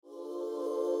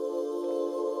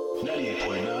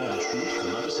98.9 The Truth,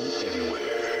 Columbus and everywhere.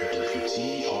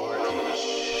 WTRH.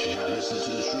 If you're not listening to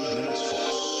The Truth, then it's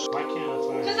false. Why can't I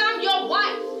find Because I'm your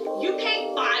wife. You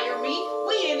can't fire me.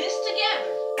 We in this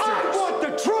together. I want the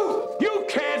truth! You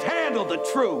can't handle the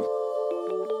truth!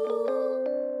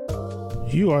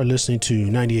 You are listening to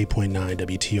 98.9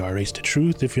 WTRH The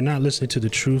Truth. If you're not listening to The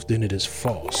Truth, then it is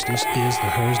false. This is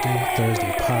the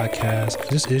Thursday podcast.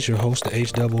 This is your host, the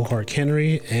H Double Hart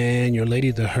Henry, and your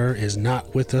lady, the Her, is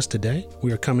not with us today.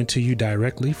 We are coming to you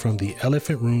directly from the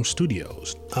Elephant Room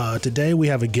Studios. Today we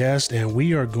have a guest, and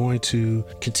we are going to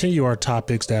continue our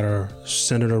topics that are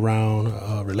centered around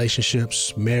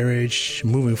relationships, marriage,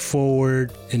 moving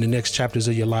forward in the next chapters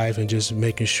of your life, and just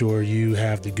making sure you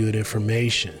have the good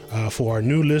information. For our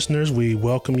new listeners, we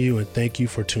welcome you and thank you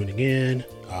for tuning in.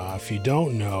 If you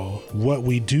don't know what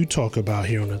we do talk about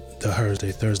here on the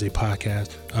Thursday podcast,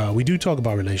 we do talk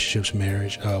about relationships,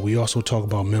 marriage. We also talk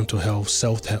about mental health,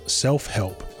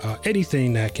 self-help,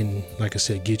 anything that can, like I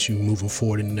said, get you moving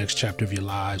forward in the next chapter of your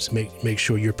lives. Make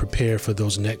sure you're prepared for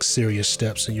those next serious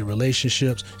steps in your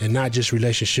relationships, and not just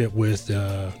relationship with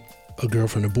a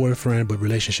girlfriend or boyfriend, but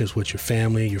relationships with your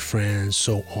family, your friends,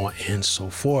 so on and so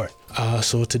forth.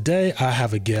 So today I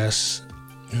have a guest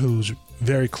who's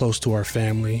very close to our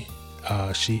family.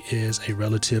 She is a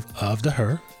relative of the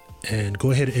Her. And go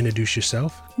ahead and introduce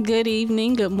yourself. Good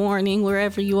evening, good morning,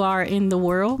 wherever you are in the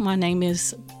world. My name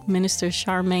is Minister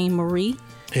Charmaine Marie.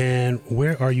 And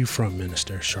where are you from,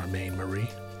 Minister Charmaine Marie?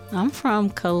 I'm from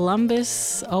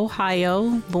Columbus,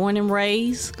 Ohio, born and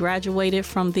raised, graduated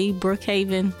from the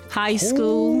Brookhaven High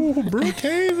School. Oh,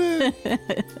 Brookhaven.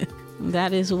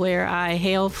 That is where I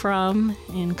hail from,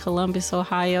 in Columbus,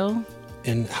 Ohio.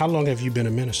 And how long have you been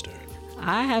a minister?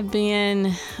 I have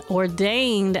been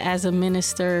ordained as a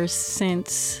minister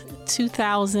since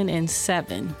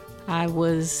 2007. I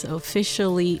was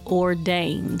officially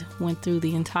ordained, went through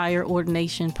the entire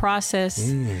ordination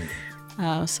process.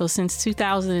 So since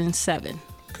 2007.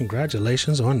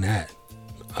 Congratulations on that.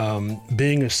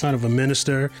 Being a son of a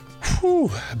minister,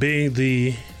 being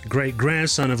the great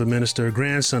grandson of a minister,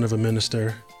 grandson of a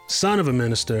minister, son of a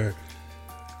minister,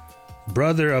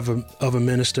 brother of a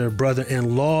minister,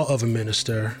 brother-in-law of a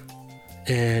minister,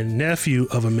 and nephew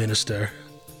of a minister,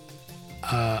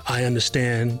 I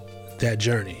understand that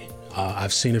journey.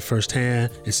 I've seen it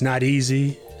firsthand. It's not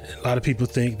easy. A lot of people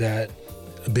think that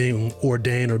being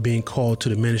ordained or being called to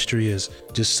the ministry is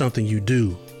just something you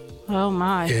do. Oh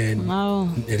my. And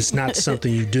no. It's not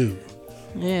something you do.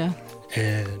 Yeah.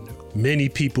 And many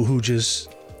people who just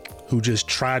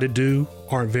try to do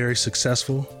aren't very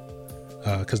successful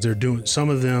because they're doing,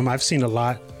 some of them, I've seen a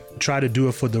lot try to do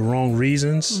it for the wrong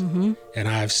reasons. And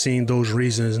I've seen those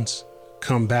reasons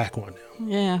come back on them.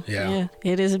 Yeah.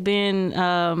 It has been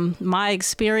my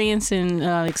experience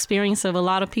and experience of a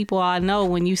lot of people I know.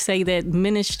 When you say that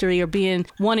ministry or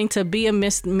wanting to be a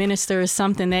minister is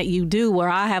something that you do, where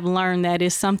I have learned that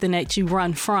it's something that you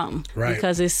run from, right?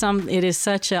 Because it is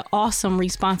such an awesome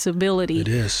responsibility. It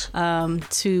is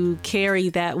to carry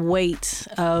that weight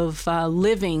of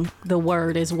living the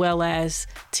word as well as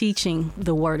teaching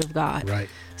the word of God. Right.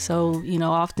 So,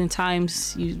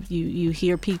 oftentimes you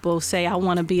hear people say, I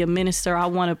want to be a minister, I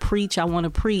want to preach.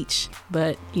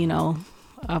 But,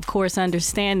 of course,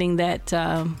 understanding that,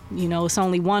 it's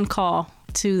only one call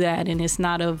to that, and it's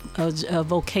not a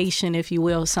vocation, if you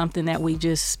will, something that we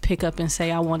just pick up and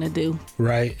say, I want to do.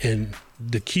 Right. And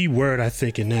the key word, I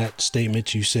think, in that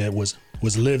statement you said was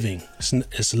living.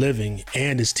 It's living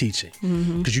and it's teaching,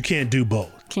 because you can't do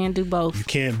both. Can't do both. You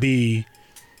can't be...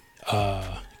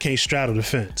 can't straddle the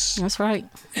fence. That's right.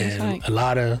 A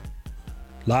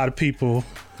lot of people,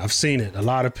 I've seen it. A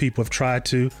lot of people have tried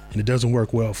to, and it doesn't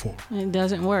work well for them. It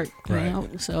doesn't work.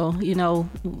 Right. So,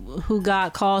 who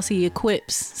God calls, he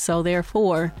equips. So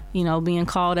therefore, being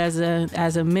called as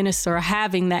a minister,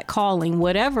 having that calling,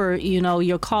 whatever,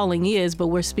 your calling is, but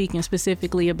we're speaking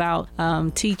specifically about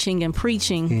teaching and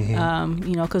preaching,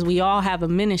 because we all have a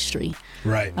ministry.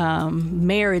 Right.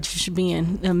 Marriage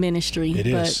being a ministry. It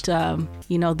is.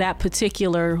 But, that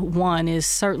particular one is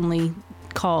certainly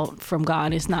called from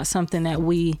God. It's not something that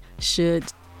we should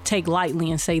take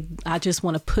lightly and say, I just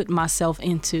want to put myself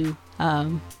into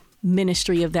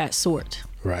ministry of that sort.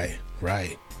 Right.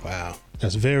 Wow.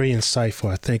 That's very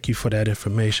insightful. I thank you for that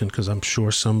information, because I'm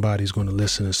sure somebody's going to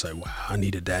listen and say, wow, I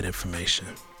needed that information.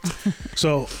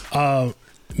 So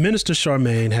Minister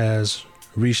Charmaine has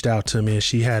reached out to me, and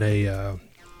she had a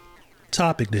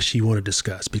topic that she wanted to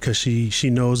discuss, because she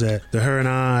knows that Her and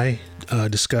I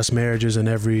discuss marriages in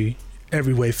every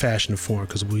every way, fashion, and form,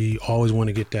 because we always want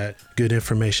to get that good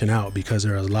information out, because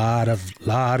there are a lot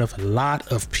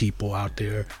of people out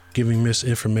there giving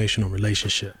misinformation on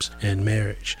relationships and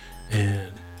marriage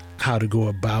and how to go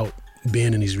about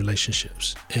being in these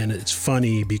relationships. And it's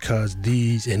funny because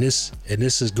this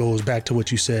goes back to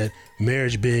what you said,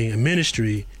 marriage being a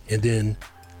ministry and then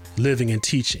living and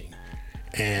teaching.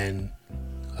 And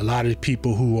a lot of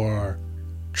people who are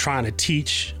trying to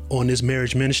teach on this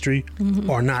marriage ministry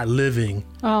are not living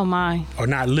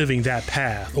that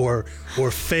path, or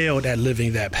failed at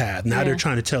living that path. Now they're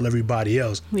trying to tell everybody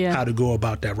else how to go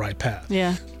about that right path.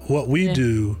 What we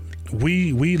do,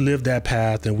 we live that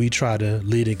path, and we try to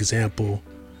lead an example,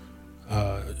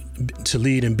 to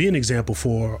lead and be an example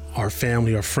for our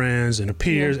family, our friends, and our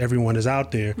peers. Everyone is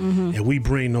out there, and we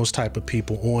bring those type of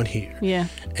people on here.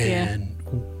 And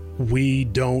we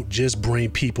don't just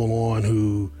bring people on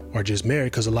who are just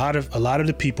married, because a lot of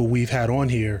the people we've had on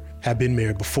here have been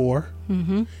married before,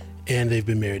 and they've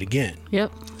been married again.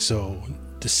 So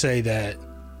to say that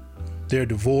they're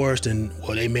divorced and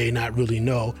they may not really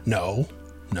know, no,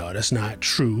 that's not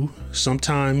true.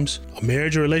 Sometimes a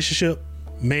marriage or relationship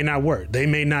may not work. They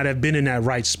may not have been in that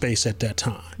right space at that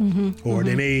time, or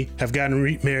they may have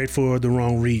gotten married for the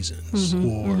wrong reasons,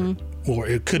 or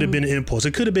it could have been an impulse.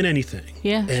 It could have been anything.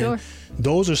 Sure.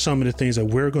 Those are some of the things that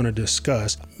we're going to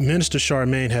discuss. Minister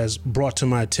Charmaine has brought to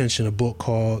my attention a book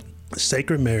called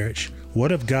Sacred Marriage.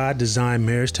 What if God designed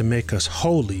marriage to make us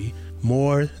holy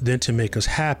more than to make us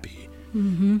happy?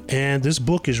 And this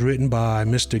book is written by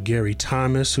Mr. Gary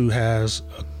Thomas, who has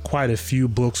quite a few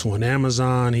books on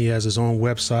Amazon. He has his own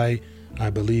website. I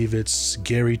believe it's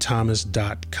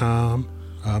garythomas.com.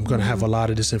 I'm going to have a lot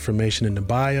of this information in the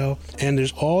bio. And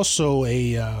there's also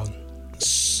a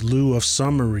slew of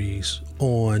summaries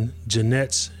on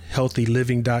Jeanette's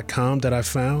healthyliving.com that I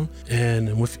found. And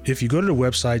if you go to the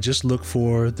website, just look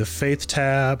for the faith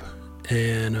tab.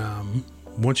 And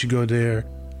once you go there,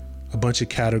 a bunch of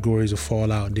categories will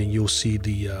fall out, and then you'll see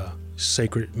the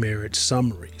sacred marriage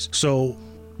summaries. So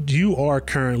you are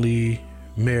currently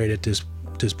married at this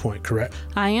point, correct?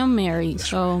 I am married. That's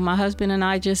so right. My husband and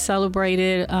I just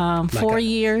celebrated 4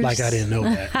 years. Like I didn't know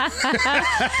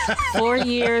that. 4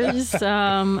 years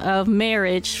of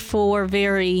marriage, 4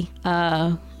 very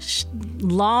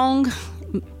long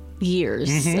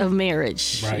years of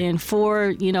marriage. Right. And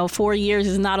 4 years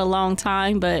is not a long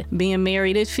time, but being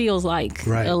married, it feels like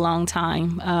a long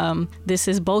time. This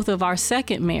is both of our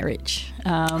second marriage.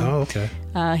 Okay.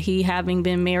 He having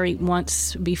been married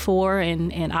once before,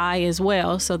 and I as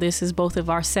well. So this is both of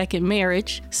our second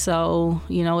marriage. So,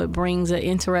 it brings an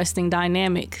interesting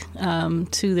dynamic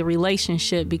to the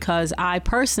relationship, because I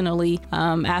personally,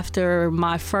 after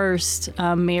my first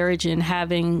marriage and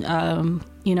having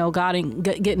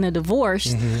getting a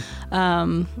divorce,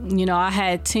 I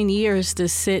had 10 years to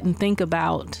sit and think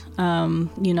about,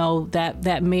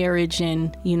 that marriage,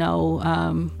 and,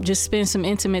 just spend some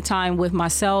intimate time with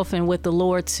myself and with the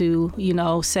Lord to,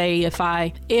 say if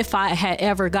I had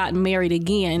ever gotten married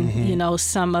again,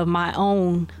 some of my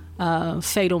own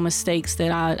fatal mistakes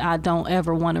that I don't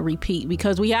ever want to repeat,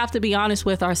 because we have to be honest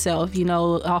with ourselves.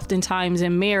 Oftentimes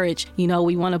in marriage,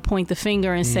 we want to point the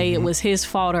finger and say it was his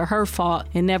fault or her fault,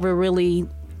 and never really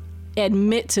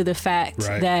admit to the fact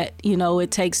that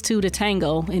it takes 2 to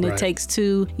tango, and it takes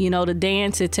 2 to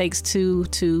dance, it takes 2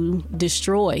 to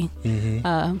destroy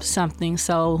something.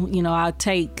 So I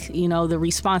take the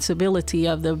responsibility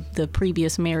of the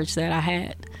previous marriage that I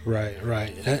had. Right.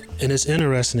 And it's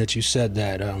interesting that you said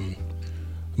that.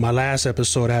 My last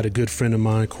episode, I had a good friend of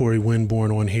mine, Corey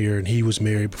Winborn, on here, and he was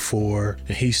married before,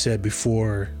 and he said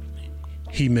before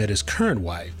he met his current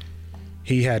wife,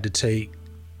 he had to take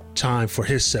time for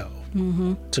himself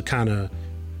to kind of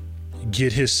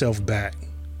get himself back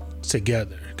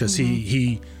together, because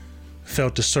he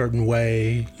felt a certain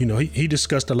way. He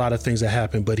discussed a lot of things that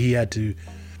happened, but he had to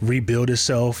rebuild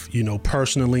himself,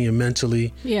 personally and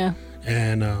mentally. Yeah.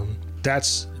 And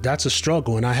that's a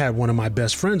struggle. And I had one of my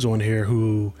best friends on here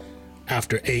who,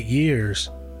 after 8 years,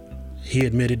 he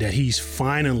admitted that he's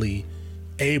finally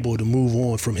able to move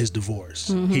on from his divorce.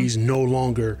 He's no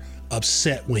longer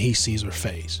upset when he sees her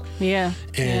face. Yeah.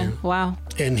 Wow.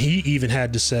 And he even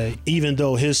had to say, even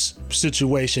though his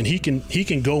situation, he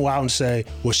can go out and say,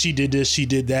 well, she did this, she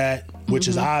did that, which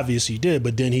is obvious he did.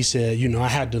 But then he said, I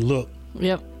had to look.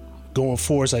 Yep. Going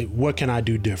forward, it's like, what can I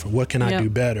do different? What can I do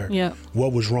better? Yep.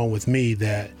 What was wrong with me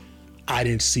that I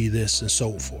didn't see this, and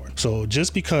so forth. So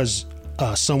just because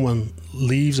someone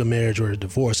leaves a marriage or a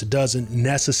divorce, it doesn't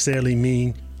necessarily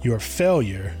mean you're a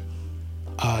failure.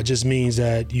 Just means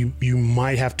that you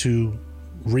might have to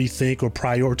rethink or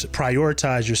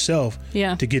prioritize yourself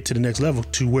to get to the next level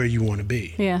to where you want to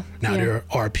be. Now there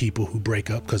are people who break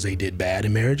up because they did bad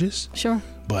in marriages. Sure.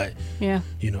 But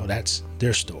that's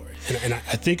their story. And I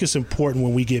think it's important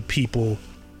when we get people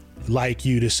like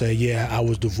you to say, yeah, I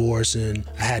was divorced and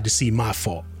I had to see my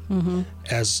fault.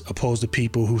 As opposed to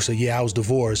people who say, yeah, I was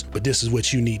divorced, but this is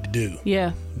what you need to do.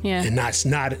 And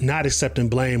not accepting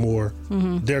blame or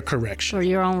their correction. Or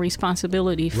your own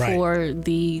responsibility for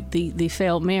the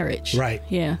failed marriage. Right.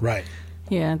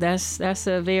 Yeah, that's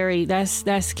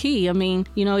key. I mean,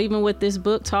 even with this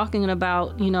book talking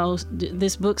about,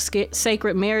 this book,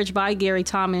 Sacred Marriage by Gary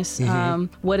Thomas,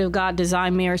 what if God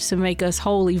designed marriage to make us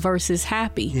holy versus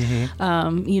happy?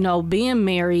 Being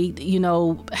married,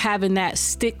 having that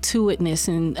stick-to-itness,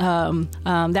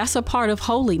 and that's a part of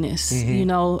holiness,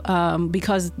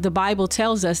 because the Bible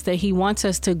tells us that he wants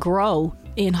us to grow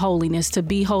in holiness, to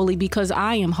be holy because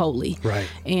I am holy. Right.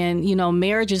 And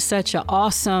marriage is such an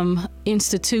awesome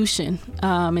institution.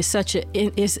 It's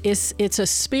a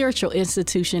spiritual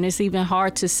institution. It's even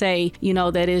hard to say,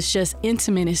 that it's just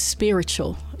intimate, it's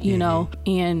spiritual,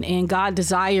 and God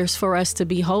desires for us to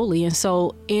be holy. And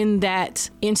so in that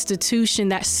institution,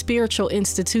 that spiritual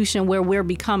institution where we're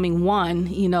becoming one,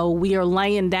 we are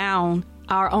laying down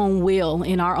our own will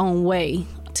in our own way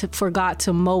for God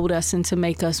to mold us and to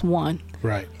make us one.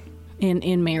 Right.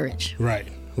 In marriage. Right.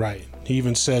 He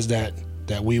even says that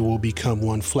we will become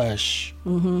one flesh,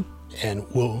 and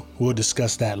we'll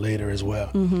discuss that later as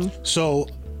well. So,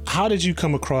 how did you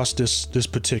come across this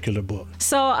particular book?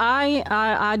 So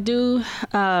I do.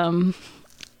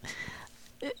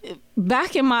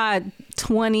 Back in my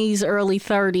 20s, early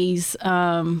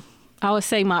 30s. I would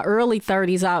say my early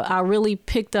 30s, I really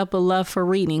picked up a love for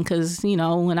reading because,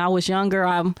 when I was younger,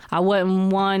 I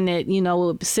wasn't one that,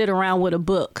 would sit around with a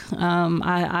book.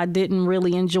 I didn't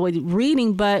really enjoy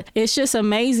reading, but it's just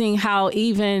amazing how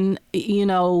even,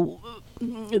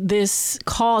 this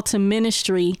call to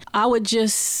ministry, I would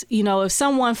just, if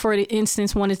someone, for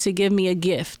instance, wanted to give me a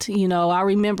gift, I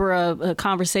remember a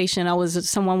conversation,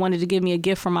 someone wanted to give me a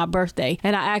gift for my birthday,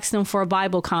 and I asked them for a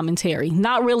Bible commentary,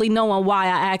 not really knowing why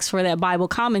I asked for that Bible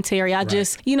commentary. I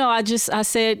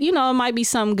said, it might be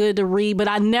something good to read, but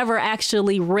I never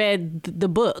actually read the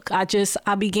book.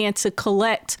 I began to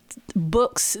collect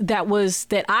books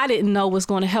that I didn't know was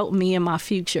going to help me in my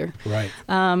future. Right.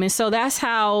 And so that's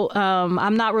how,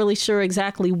 I'm not really sure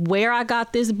exactly where I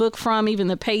got this book from. Even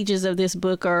the pages of this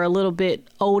book are a little bit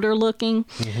older looking,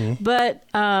 but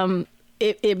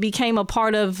it became a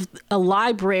part of a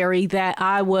library that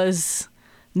I was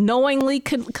knowingly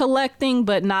collecting,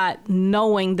 but not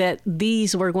knowing that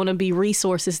these were going to be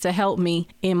resources to help me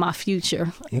in my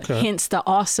future. Okay. Hence the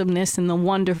awesomeness and the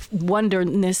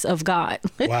wonderness of God.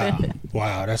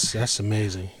 Wow, that's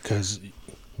amazing, because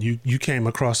you came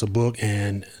across a book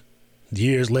and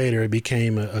years later it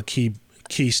became a key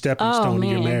stepping stone in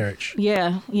your marriage.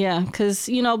 Yeah, because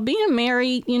being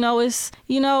married, it's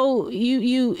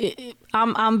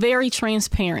I'm very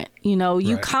transparent.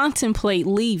 You contemplate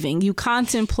leaving. You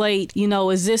contemplate,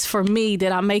 is this for me?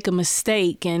 Did I make a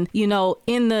mistake? And in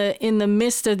the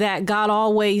midst of that, God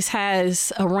always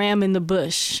has a ram in the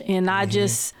bush. And I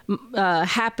just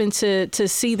happened to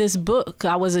see this book.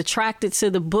 I was attracted to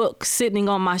the book sitting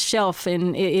on my shelf,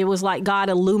 and it was like God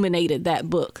illuminated that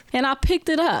book. And I picked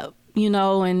it up.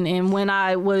 And when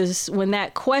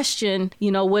that question,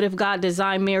 what if God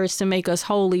designed marriage to make us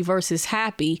holy versus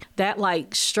happy, that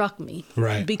struck me.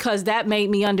 Right. Because that made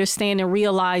me understand and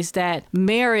realize that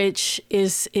marriage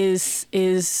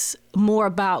is more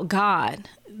about God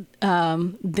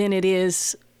than it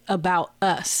is about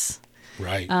us.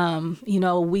 Right.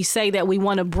 We say that we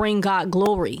want to bring God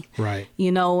glory, right.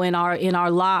 In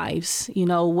our lives,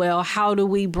 well, how do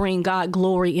we bring God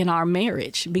glory in our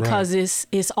marriage? Because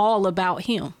it's all about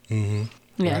him. Mm-hmm.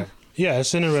 Yeah. Right. Yeah.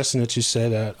 It's interesting that you say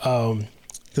that.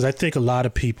 Because I think a lot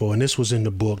of people, and this was in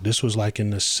the book, this was in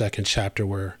the second chapter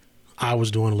where I was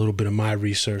doing a little bit of my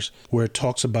research, where it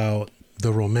talks about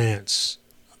the romance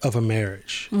of a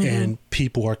marriage, and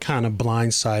people are kind of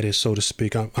blindsided, so to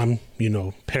speak. I'm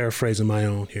paraphrasing my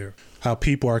own here. How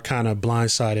people are kind of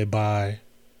blindsided by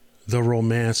the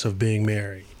romance of being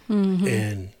married,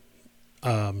 and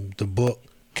the book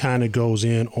kind of goes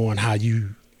in on how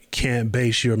you can't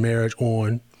base your marriage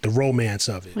on the romance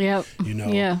of it. Yep.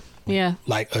 Yeah.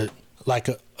 Like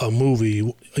a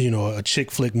movie, a chick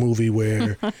flick movie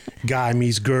where guy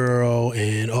meets girl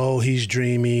and he's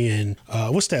dreamy, and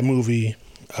what's that movie?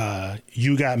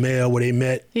 You Got Mail, where they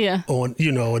met on,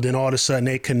 and then all of a sudden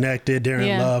they connected, they're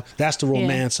in love. That's the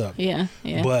romance of it.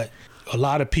 Yeah. But a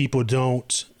lot of people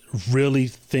don't really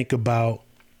think about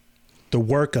the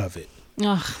work of it.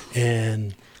 Ugh.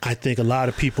 And I think a lot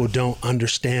of people don't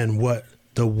understand what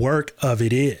the work of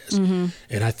it is. Mm-hmm.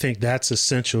 And I think that's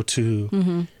essential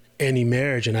to any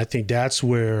marriage. And I think that's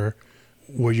where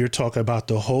you're talking about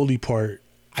the holy part.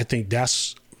 I think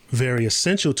that's very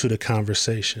essential to the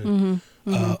conversation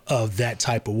of that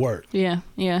type of work. Yeah.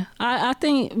 I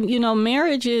think,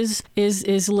 marriage is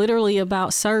literally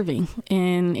about serving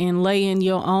and laying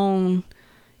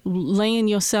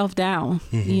yourself down,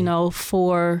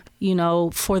 for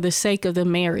the sake of the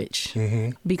marriage,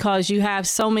 because you have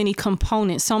so many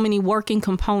components, so many working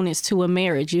components to a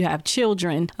marriage. You have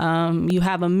children, you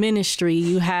have a ministry,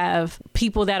 you have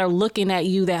people that are looking at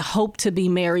you that hope to be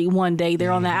married one day.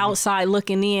 They're on the outside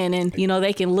looking in, and,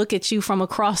 they can look at you from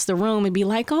across the room and be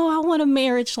like, oh, I want a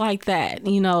marriage like that.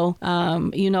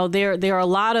 There are a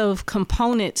lot of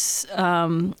components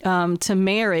to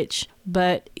marriage.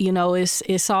 But,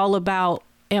 it's all about,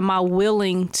 am I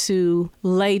willing to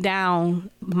lay down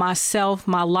myself,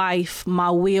 my life, my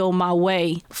will, my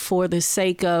way for the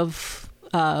sake of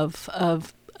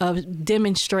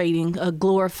demonstrating a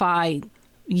glorified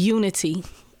unity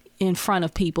in front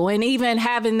of people, and even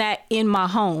having that in my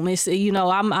home. It's,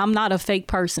 I'm not a fake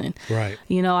person. Right.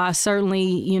 I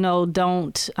certainly,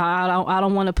 don't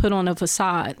want to put on a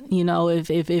facade.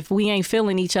 If we ain't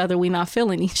feeling each other, we not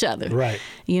feeling each other. Right.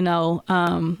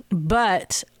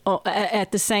 But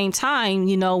at the same time,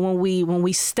 when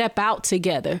we step out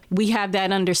together, we have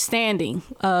that understanding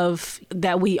of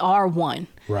that we are one.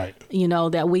 Right.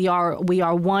 That we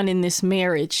are one in this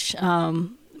marriage,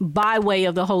 by way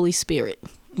of the Holy Spirit.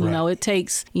 It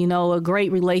takes, a great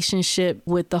relationship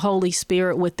with the Holy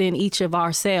Spirit within each of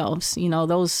ourselves.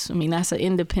 That's an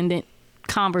independent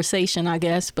conversation, I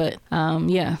guess. But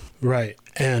yeah. Right.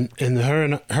 And her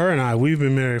and I, we've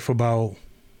been married for about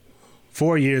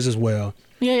 4 years as well.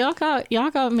 Yeah,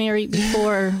 y'all got married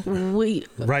before we.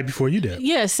 Right before you did.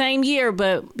 Yeah, same year,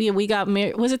 but yeah, we got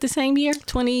married. Was it the same year?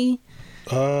 20.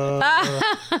 Hold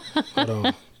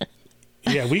on.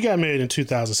 Yeah, we got married in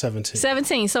 2017.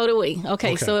 17, so did we.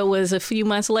 Okay, so it was a few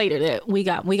months later that we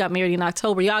got married in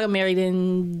October. Y'all got married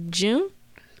in June?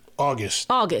 August.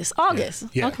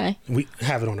 Yeah. Okay. We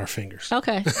have it on our fingers.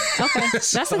 Okay.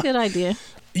 That's a good idea.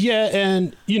 Yeah,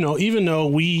 and even though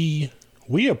we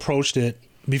approached it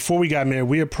before we got married,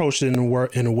 we approached it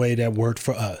in a way that worked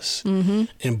for us. Mm-hmm.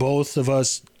 And both of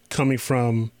us coming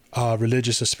from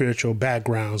religious and spiritual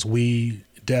backgrounds, we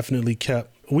definitely kept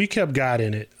God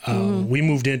in it. We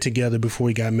moved in together before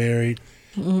we got married.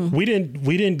 Mm-hmm.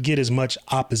 We didn't get as much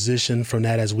opposition from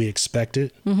that as we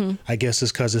expected. Mm-hmm. I guess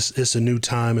it's because it's a new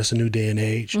time, it's a new day and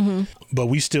age. Mm-hmm. But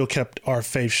we still kept our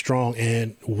faith strong,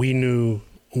 and we knew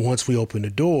once we opened the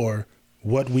door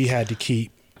what we had to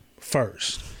keep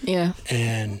first. Yeah.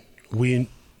 And the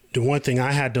one thing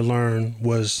I had to learn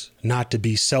was not to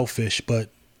be selfish, but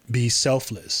be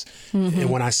selfless. Mm-hmm. And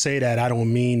when I say that, I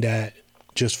don't mean that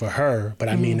just for her, but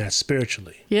I mean that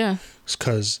spiritually. Yeah.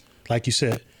 Because, like you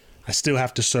said, I still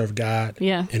have to serve God.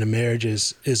 Yeah. And a marriage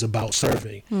is about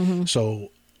serving. Mm-hmm.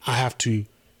 So I have to,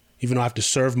 even though I have to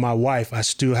serve my wife, I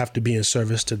still have to be in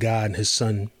service to God and his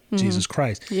son, Jesus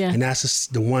Christ. Yeah. And that's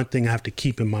just the one thing I have to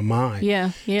keep in my mind.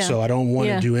 Yeah. Yeah. So I don't want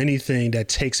to do anything that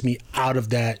takes me out of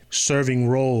that serving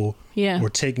role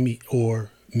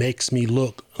or makes me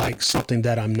look like something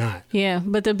that I'm not. Yeah,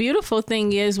 but the beautiful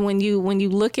thing is when you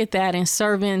look at that and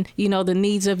serving, the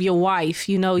needs of your wife,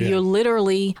 you're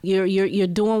literally you're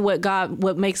doing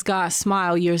what makes God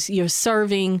smile. You're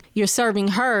serving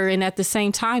her, and at the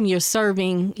same time you're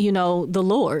serving, the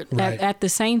Lord at the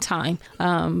same time.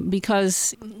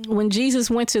 Because when Jesus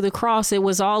went to the cross, it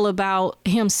was all about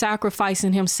him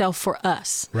sacrificing himself for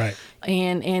us. Right.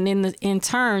 And in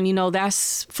turn,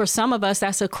 that's, for some of us,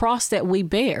 that's a cross that we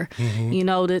bear.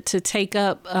 Mm-hmm. To take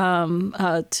up,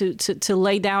 to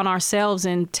lay down ourselves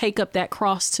and take up that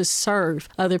cross to serve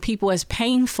other people, as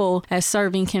painful as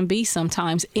serving can be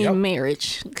sometimes in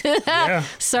marriage.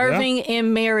 Serving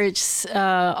in marriage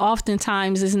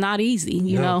oftentimes is not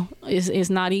easy, is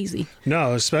not easy.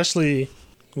 No, especially,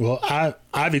 well,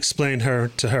 I've explained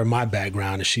to her my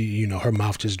background, and she, her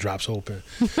mouth just drops open.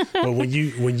 But when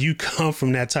you come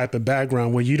from that type of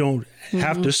background where you don't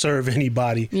have to serve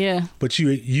anybody, but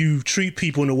you treat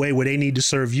people in a way where they need to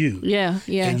serve you,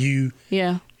 and you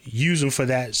use them for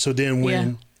that. So then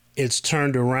when it's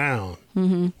turned around,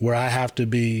 where I have to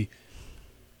be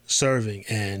serving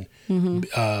and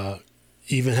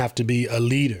even have to be a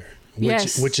leader,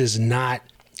 which is not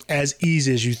as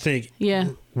easy as you think.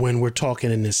 when we're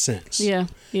talking in this sense. Yeah.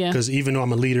 Because even though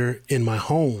I'm a leader in my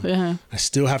home, I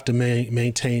still have to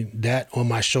maintain that on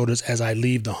my shoulders as I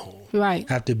leave the home. Right.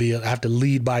 I have to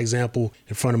lead by example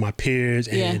in front of my peers,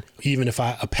 and even if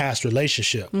a past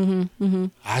relationship,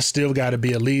 I still got to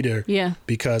be a leader. Yeah.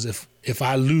 Because if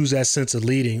I lose that sense of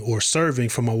leading or serving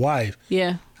for my wife,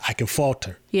 I can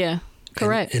falter. Yeah.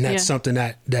 Correct. And that's something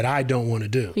that I don't want to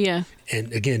do. Yeah.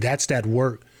 And again, that's that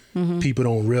work people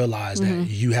don't realize that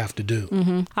you have to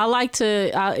do. I like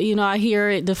to, I hear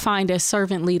it defined as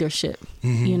servant leadership,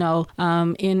 in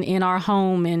our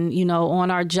home and,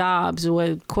 on our jobs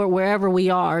or wherever we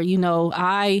are,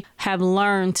 I have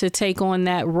learned to take on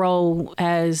that role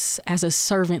as a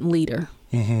servant leader.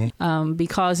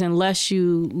 Because unless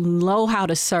you know how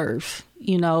to serve,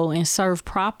 and serve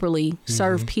properly,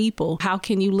 serve people, how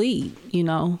can you lead?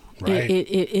 Right.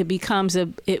 It becomes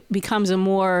a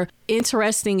more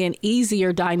interesting and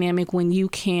easier dynamic when you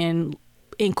can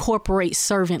incorporate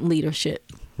servant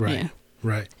leadership. Right. Yeah.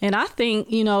 Right. And I think,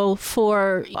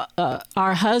 for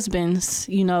our husbands,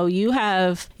 you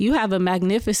have a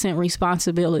magnificent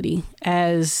responsibility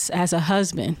as a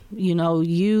husband.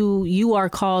 You are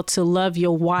called to love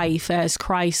your wife as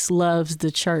Christ loves the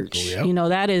church. Oh, yep.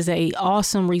 That is a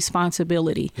awesome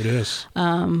responsibility. It is.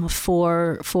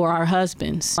 For our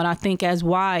husbands. And I think as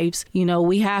wives,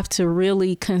 we have to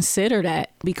really consider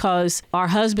that, because our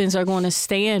husbands are going to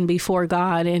stand before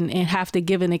God and have to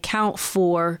give an account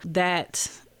for that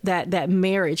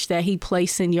marriage that he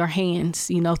placed in your hands,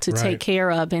 to take care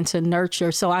of and to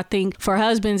nurture. So I think for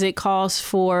husbands, it calls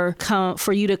for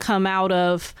you to come out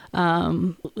of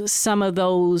some of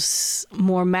those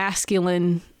more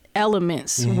masculine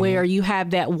elements where you have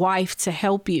that wife to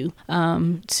help you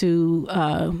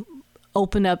to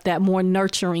open up that more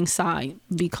nurturing side,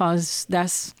 because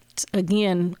that's,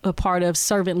 again, a part of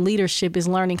servant leadership is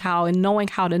learning how and knowing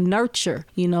how to nurture,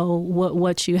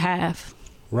 what you have.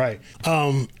 Right.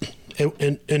 And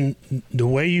the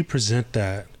way you present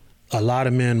that, a lot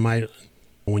of men might,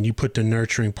 when you put the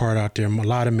nurturing part out there, a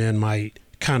lot of men might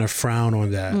kind of frown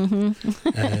on that.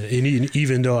 And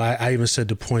even though I even said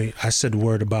the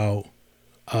word about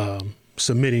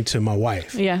submitting to my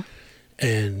wife. Yeah.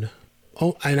 And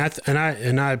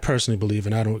I personally believe,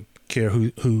 and I don't care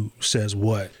who says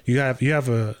what, you have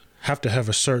to have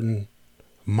a certain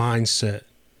mindset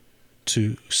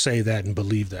to say that and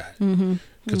believe that.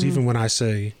 Because even when I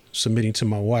say submitting to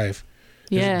my wife,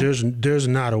 there's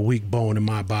not a weak bone in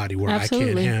my body where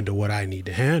Absolutely. I can't handle what I need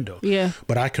to handle. Yeah.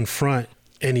 But I confront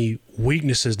any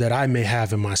weaknesses that I may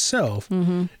have in myself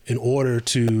in order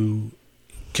to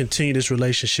continue this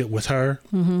relationship with her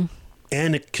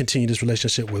and to continue this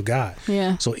relationship with God.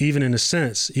 Yeah. So even in a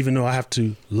sense, even though I have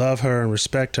to love her and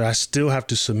respect her, I still have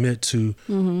to submit to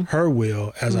her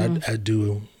will as I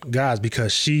do God's,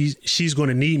 because she's going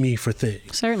to need me for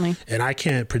things. Certainly. And I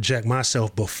can't project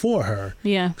myself before her.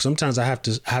 Yeah. Sometimes I have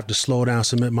to slow down,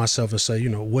 submit myself and say,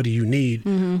 what do you need?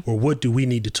 Or what do we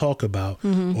need to talk about?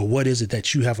 Or what is it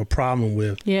that you have a problem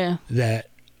with that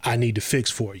I need to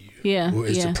fix for you? Yeah. Or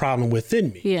is the problem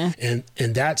within me? Yeah. And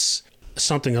that's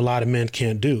something a lot of men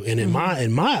can't do. And in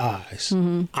my eyes,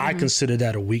 I consider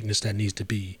that a weakness that needs to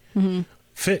be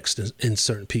fixed in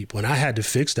certain people. And I had to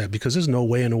fix that, because there's no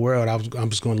way in the world I'm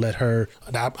just going to let her,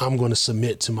 I'm going to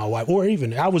submit to my wife, or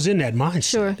even I was in that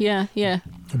mindset. Sure. Yeah. Yeah.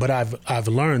 But I've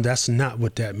learned that's not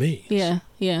what that means. Yeah.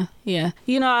 Yeah. Yeah.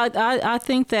 I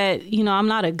think that, I'm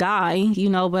not a guy,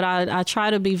 but I try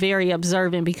to be very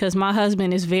observant, because my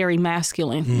husband is very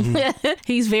masculine.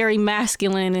 He's very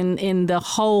masculine in the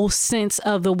whole sense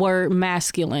of the word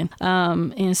masculine.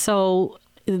 And so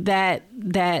that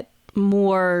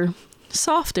more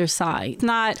softer side.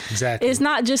 It's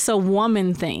not just a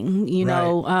woman thing,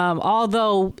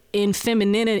 although in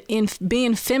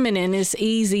being feminine, it's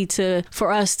easy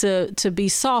for us to be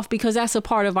soft, because that's a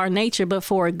part of our nature. But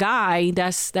for a guy,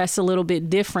 that's a little bit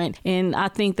different. And I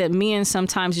think that men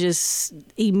sometimes just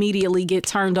immediately get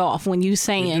turned off when you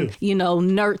saying,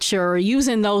 nurture, or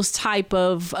using those type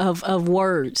of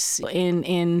words,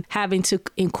 and having to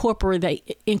incorporate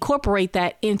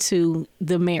that into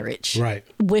the marriage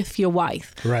with your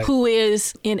wife, who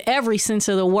is, in every sense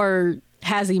of the word,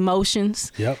 has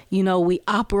emotions. Yep. We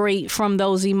operate from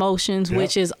those emotions,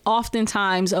 which is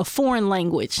oftentimes a foreign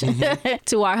language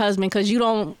to our husband, because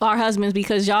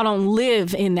because y'all don't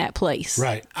live in that place.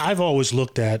 Right. I've always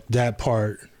looked at that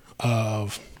part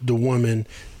of the woman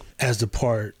as the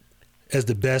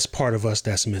best part of us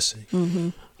that's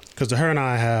missing. Because her and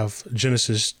I have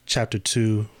Genesis chapter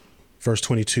 2, verse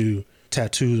 22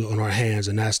 tattooed on our hands,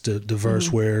 and that's the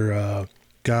verse where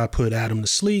God put Adam to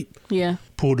sleep,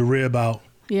 pulled the rib out,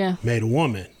 made a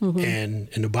woman. And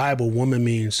in the Bible, woman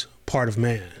means part of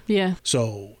man. Yeah.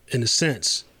 So in a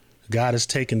sense, God has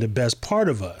taken the best part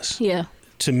of us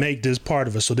to make this part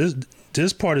of us. So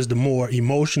this part is the more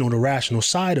emotional, the rational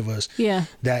side of us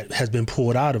that has been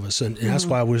pulled out of us. And that's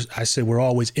why I say we're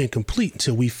always incomplete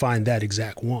until we find that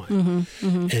exact one.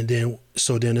 And then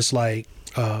it's like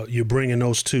you're bringing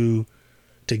those two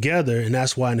together. And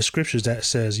that's why in the scriptures that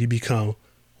says you become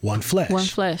one flesh. One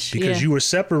flesh. Because you were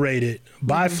separated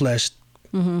by flesh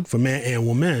for man and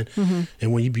woman.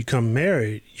 And when you become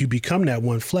married, you become that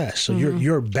one flesh. So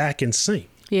you're back in sync.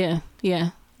 Yeah,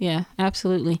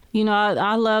 absolutely. You know,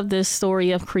 I love this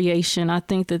story of creation. I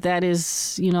think that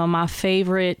is, you know, my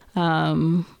favorite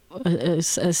a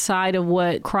side of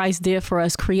what Christ did for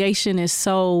us. Creation is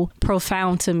so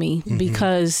profound to me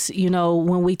because, you know,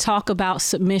 when we talk about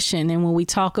submission and when we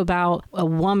talk about a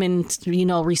woman, you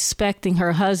know, respecting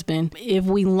her husband, if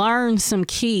we learn some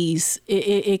keys,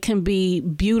 it can be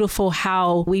beautiful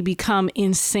how we become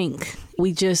in sync.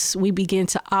 We begin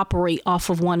to operate off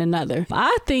of one another.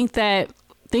 I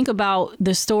think about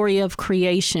the story of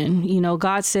creation. You know,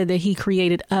 God said that he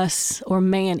created us or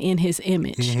man in his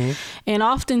image. And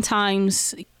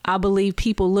oftentimes I believe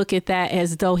people look at that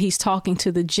as though he's talking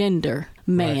to the gender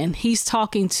man. He's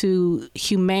talking to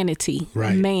humanity,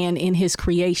 man in his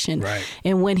creation.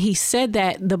 And when he said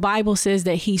that, the Bible says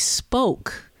that he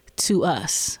spoke to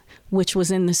us, which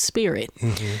was in the spirit.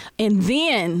 And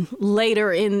then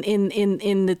later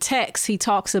in the text, he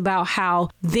talks about how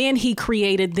then he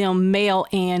created them male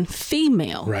and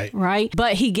female, right?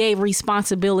 But he gave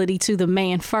responsibility to the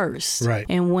man first.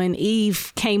 And when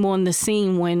Eve came on the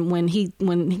scene, when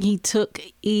he took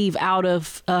Eve out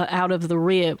of the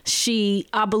rib,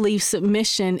 I believe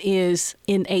submission is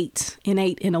innate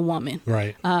in a woman.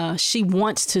 She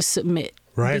wants to submit.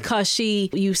 Because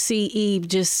you see Eve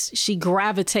she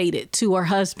gravitated to her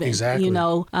husband. You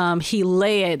know, he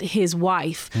led his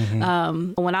wife.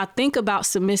 When I think about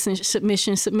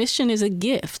submission is a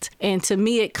gift. And to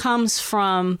me, it comes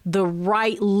from the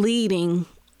right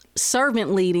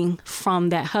servant leading from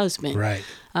that husband.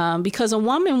 Because a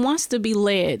woman wants to be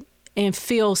led and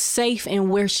feel safe in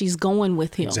where she's going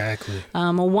with him.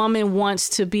 A woman wants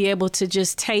to be able to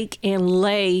just take and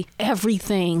lay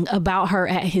everything about her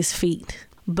at his feet.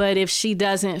 But if she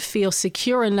doesn't feel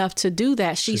secure enough to do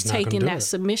that, she's taking that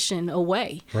submission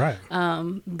away.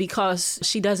 Because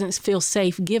she doesn't feel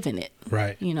safe giving it.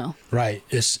 You know.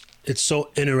 It's so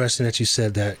interesting that you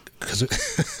said that,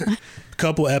 because a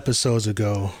couple episodes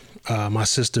ago, my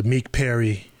sister Meek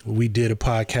Perry, we did a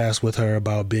podcast with her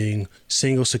about being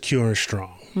single, secure, and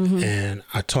strong. And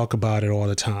I talk about it all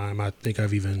the time. I think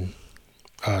I've even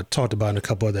talked about it in a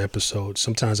couple other episodes.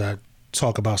 Sometimes I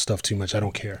talk about stuff too much. I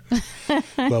don't care.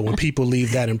 But when people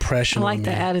leave that impression, I like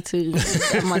the attitude.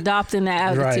 I'm adopting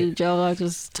that attitude, Joe. I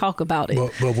just talk about it.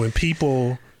 But when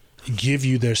people give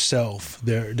you their self,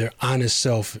 their honest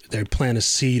self, they plant a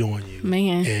seed on you.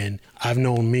 Man. And I've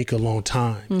known Meek a long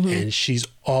time, and she's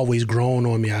always grown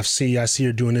on me. I see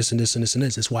her doing this and this and this and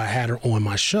this. That's why I had her on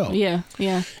my show.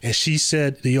 And she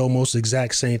said the almost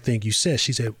exact same thing you said.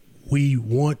 She said, we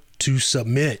want to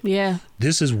submit.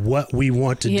 This is what we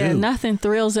want to do. Nothing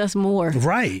thrills us more.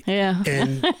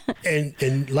 And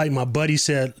like my buddy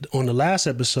said on the last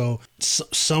episode,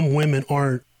 some women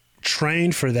aren't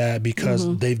trained for that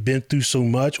because they've been through so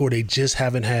much, or they just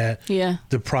haven't had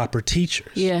the proper teachers.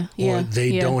 Or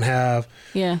they don't have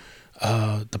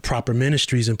the proper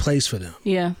ministries in place for them.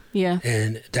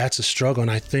 And that's a struggle.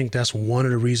 And I think that's one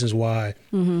of the reasons why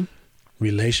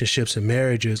relationships and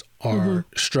marriages are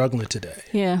struggling today.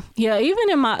 Even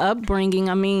in my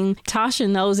upbringing, I mean, Tasha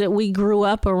knows that we grew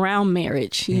up around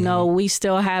marriage. You know, we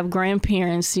still have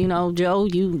grandparents. You know, Joe,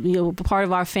 you're part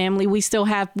of our family. We still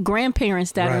have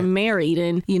grandparents that are married.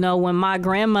 And, you know, when my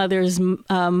grandmother's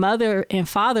mother and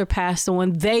father passed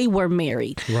on, they were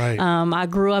married. I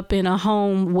grew up in a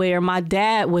home where my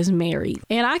dad was married.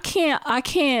 And I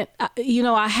can't, you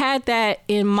know, I had that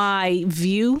in my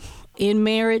view in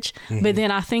marriage, but then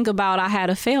I think about I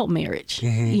had a failed marriage,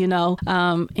 you know,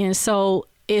 and so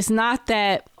it's not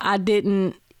that I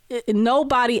didn't.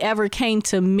 Nobody ever came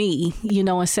to me, you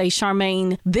know, and say,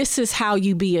 Charmaine, this is how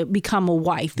you become a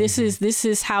wife. This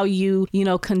is how you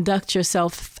know, conduct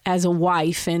yourself as a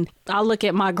wife. And I look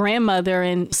at my grandmother,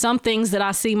 and some things that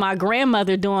I see my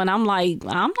grandmother doing, I'm like,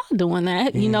 I'm not doing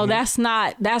that. You know, that's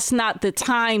not the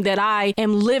time that I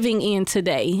am living in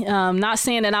today. Not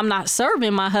saying that I'm not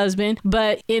serving my husband,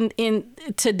 but in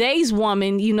today's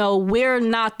woman, you know, we're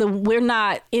not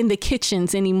in the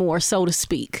kitchens anymore, so to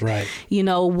speak. You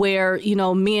know, where, you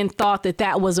know, men thought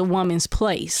that was a woman's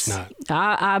place.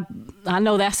 I I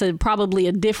know that's probably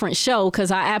a different show,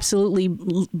 because I absolutely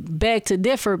beg to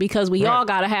differ, because we all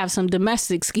got to have some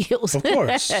domestic skills. Of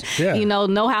course. Yeah.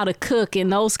 Know how to cook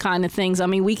and those kind of things. I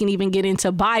mean, we can even get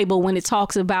into Bible when it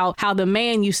talks about how the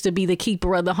man used to be the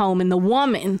keeper of the home and the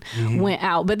woman went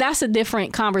out. But that's a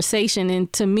different conversation.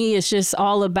 And to me, it's just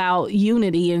all about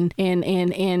unity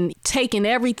and taking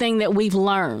everything that we've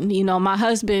learned. My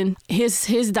husband,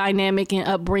 his dynamic and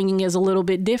upbringing is a little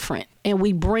bit different. And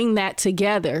we bring that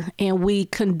together and we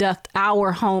conduct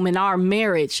our home and our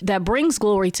marriage that brings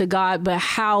glory to God. But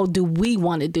how do we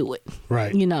want to do it?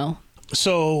 Right.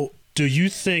 So do you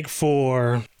think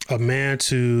for a man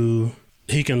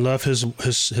he can love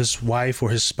his wife or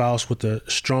his spouse with a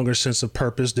stronger sense of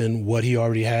purpose than what he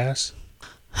already has?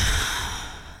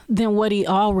 Than what he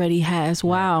already has.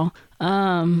 Wow.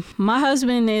 My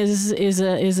husband is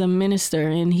a minister,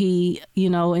 and he,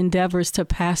 endeavors to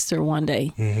pastor one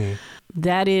day. Mm-hmm.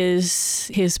 That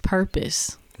is his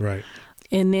purpose. Right.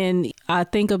 And then I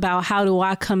think about, how do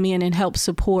I come in and help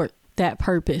support that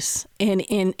purpose, and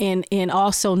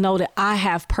also know that I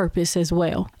have purpose as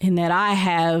well, and that I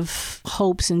have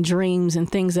hopes and dreams and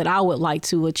things that I would like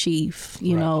to achieve,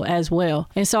 as well.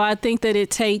 And so I think that it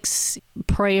takes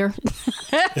prayer,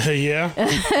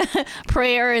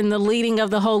 prayer and the leading of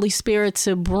the Holy Spirit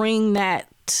to bring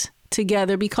that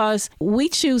together, because we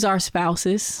choose our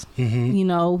spouses. Mm-hmm.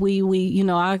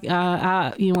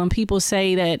 When people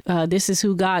say that this is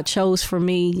who God chose for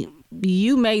me,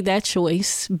 you made that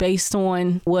choice based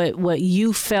on what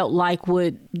you felt like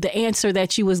the answer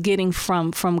that you was getting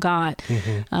from God.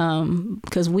 Mm-hmm.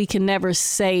 Because we can never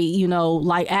say,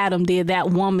 like Adam did,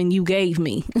 that woman you gave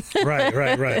me.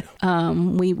 Right.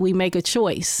 We make a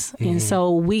choice. Mm-hmm. And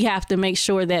so we have to make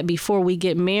sure that before we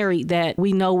get married, that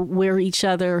we know where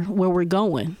we're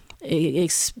going.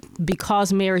 It's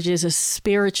because marriage is a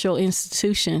spiritual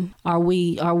institution. Are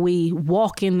we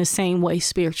walking the same way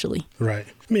spiritually? Right.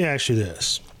 Let me ask you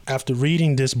this. After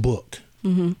reading this book,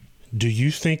 mm-hmm. do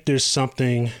you think there's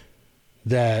something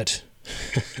that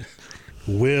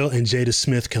Will and Jada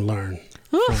Smith can learn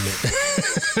from it?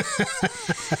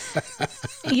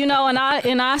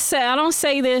 And I say, I don't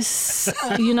say this,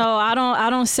 I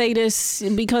don't say this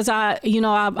because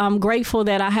I'm grateful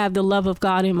that I have the love of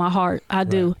God in my heart. I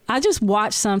do. Right. I just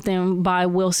watched something by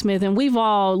Will Smith, and we've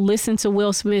all listened to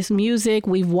Will Smith's music.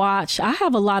 I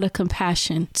have a lot of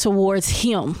compassion towards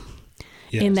him.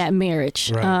 Yes. In that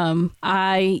marriage. Right.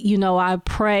 I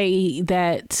pray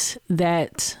that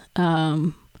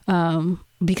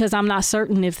because I'm not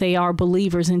certain if they are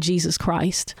believers in Jesus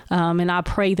Christ. And I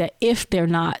pray that if they're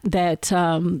not, that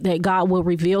God will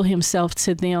reveal himself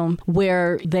to them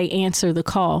where they answer the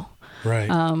call.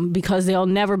 Right. Because they'll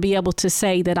never be able to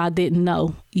say that I didn't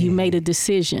know. You made a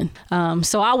decision.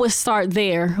 So I would start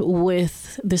there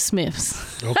with the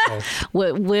Smiths. Okay.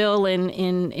 With Will and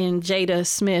Jada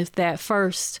Smith,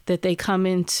 that they come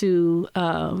into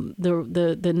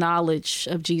the knowledge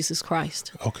of Jesus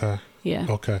Christ. Okay. Yeah.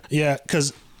 Okay. Yeah,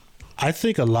 because I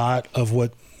think a lot of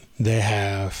what they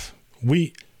have,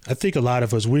 I think a lot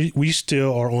of us, we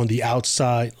still are on the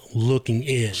outside looking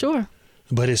in. Sure.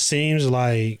 But it seems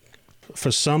like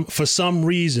for some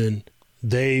reason,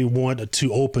 they want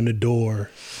to open the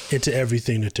door into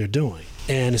everything that they're doing.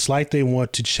 And it's like they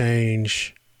want to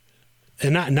change,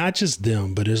 and not just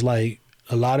them, but it's like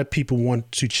a lot of people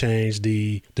want to change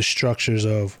the structures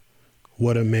of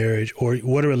what a marriage or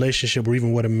what a relationship or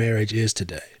even what a marriage is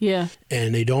today. Yeah.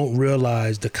 And they don't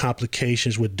realize the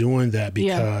complications with doing that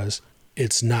because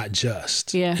it's not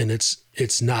just. Yeah. And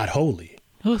it's not holy.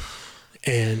 Oof.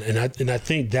 And I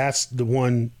think that's the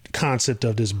one concept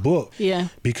of this book. Yeah.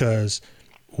 Because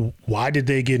why did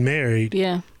they get married?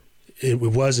 Yeah. It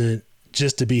wasn't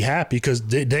just to be happy, because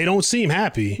they don't seem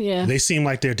happy. Yeah. They seem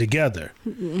like they're together.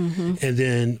 Mm-hmm. And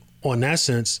then on that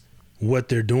sense, what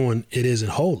they're doing, it isn't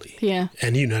holy. Yeah.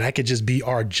 And, that could just be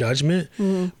our judgment,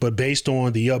 mm-hmm. but based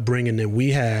on the upbringing that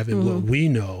we have and mm-hmm. what we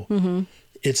know, mm-hmm.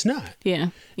 it's not. Yeah.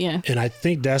 Yeah. And I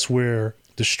think that's where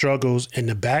the struggles and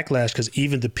the backlash, because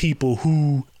even the people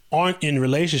who aren't in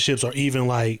relationships are even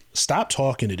like, stop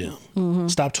talking to them. Mm-hmm.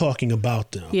 Stop talking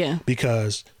about them. Yeah.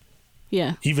 Because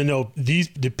even though the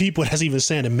people that's even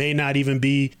saying it may not even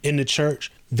be in the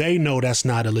church, they know that's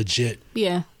not a legit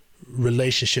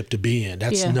relationship to be in.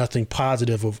 That's nothing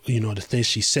positive of, the things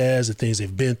she says, the things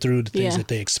they've been through, the things that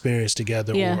they experience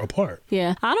together or apart.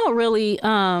 Yeah. I don't really,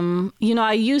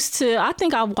 I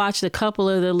think I've watched a couple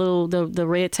of the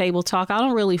Red Table Talk. I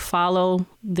don't really follow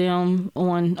them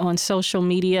on social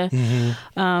media.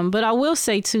 Mm-hmm. But I will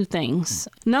say two things.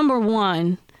 Number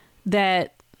one,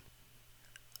 that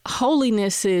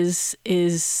holiness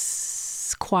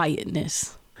is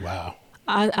quietness. Wow.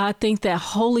 I think that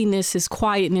holiness is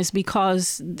quietness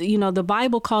because, you know, the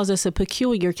Bible calls us a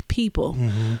peculiar people.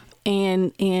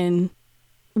 And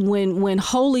when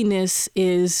holiness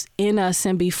is in us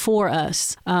and before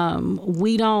us,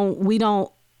 we don't,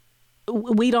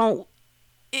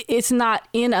 it's not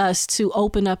in us to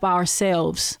open up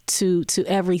ourselves to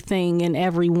everything and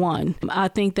everyone. I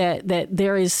think that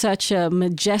there is such a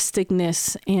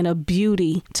majesticness and a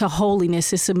beauty to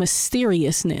holiness. It's a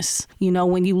mysteriousness. You know,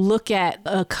 when you look at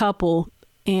a couple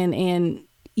and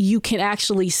you can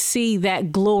actually see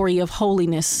that glory of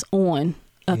holiness on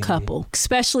a couple,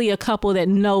 especially a couple that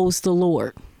knows the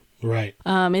Lord. Right.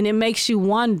 And it makes you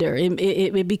wonder.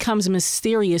 It becomes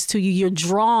mysterious to you. You're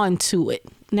drawn to it.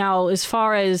 Now, as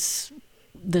far as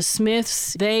the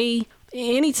Smiths,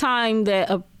 anytime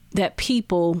that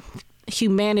people,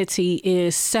 humanity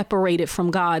is separated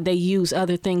from God, they use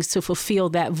other things to fulfill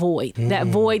that void. That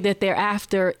void that they're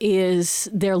after is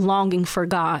they're longing for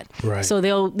God. Right. So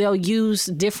they'll use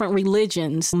different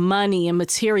religions, money and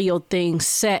material things,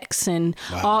 sex and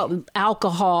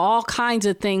alcohol, all kinds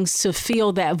of things to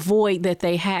fill that void that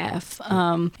they have.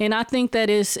 And I think that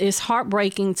it's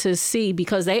heartbreaking to see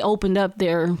because they opened up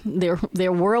their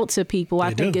world to people.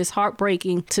 I think it's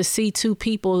heartbreaking to see two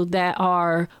people that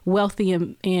are wealthy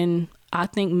and I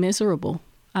think miserable.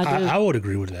 I would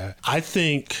agree with that. I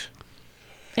think,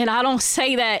 and I don't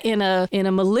say that in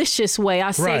a malicious way.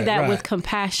 I say that with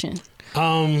compassion.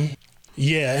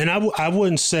 Yeah, and I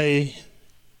wouldn't say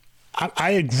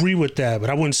I agree with that, but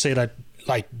I wouldn't say that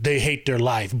like they hate their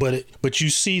life. But you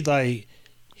see, like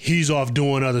he's off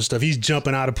doing other stuff. He's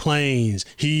jumping out of planes.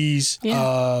 He's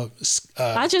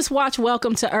I just watched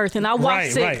Welcome to Earth, and I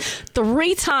watched it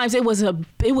 3 times. It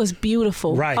was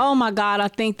beautiful. Right. Oh my God! I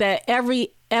think that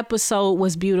every episode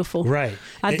was beautiful. Right.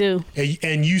 I do.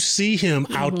 And you see him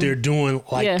out there doing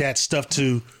like that stuff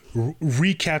to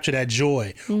recapture that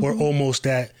joy or almost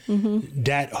that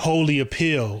holy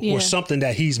appeal or something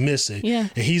that he's missing. Yeah.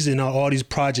 And he's in all these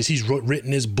projects. He's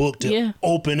written his book to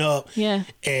open up. Yeah.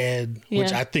 And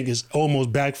which I think is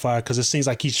almost backfired because it seems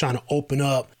like he's trying to open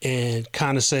up and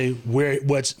kind of say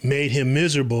what's made him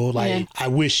miserable. Like, I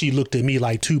wish she looked at me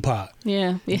like Tupac.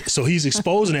 Yeah. So he's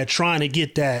exposing that, trying to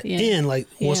get that in, like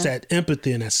what's that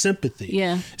empathy and that sympathy.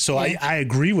 Yeah. So I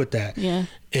agree with that. Yeah.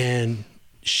 And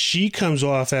she comes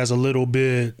off as a little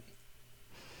bit,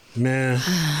 man.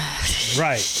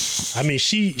 Right. I mean,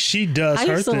 she does her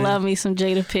thing. I used to love me some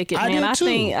Jada Pinkett, man. I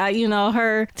think,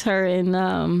 her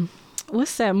in,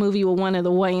 what's that movie with one of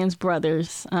the Wayans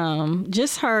brothers?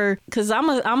 Just her, because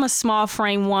I'm a small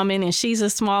frame woman and she's a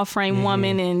small frame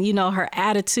woman, and her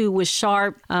attitude was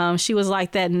sharp. She was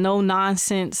like that no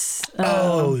nonsense.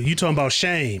 You talking about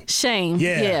Shame? Shame.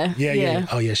 Yeah.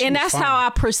 Oh yeah. She and was that's fine. how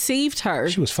I perceived her.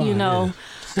 She was fine.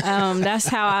 That's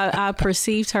how I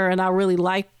perceived her, and I really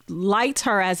liked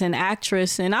her as an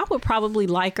actress, and I would probably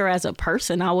like her as a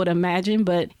person, I would imagine.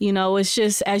 But it's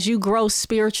just as you grow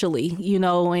spiritually,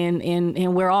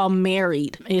 and we're all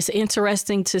married, it's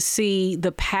interesting to see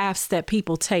the paths that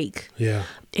people take. Yeah.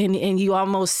 And you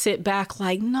almost sit back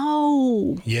like,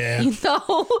 no. Yeah.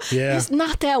 It's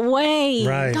not that way.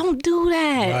 Right. Don't do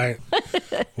that.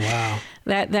 Right. Wow.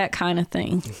 That kind of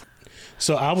thing.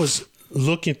 So I was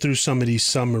looking through some of these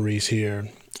summaries here.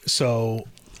 So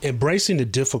embracing the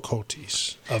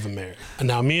difficulties of a marriage.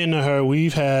 Now, me and her, we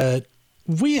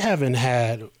haven't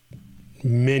had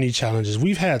many challenges.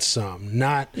 We've had some.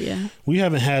 We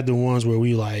haven't had the ones where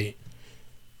we like,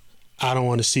 I don't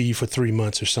want to see you for 3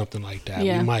 months or something like that.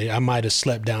 Yeah. I might have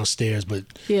slept downstairs, but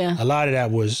a lot of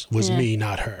that was me,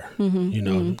 not her.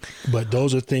 But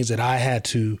those are things that I had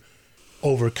to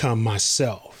overcome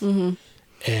myself.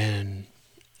 And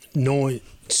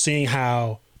seeing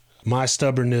how my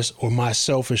stubbornness or my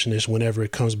selfishness, whenever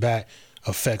it comes back,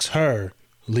 affects her,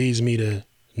 leads me to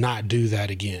not do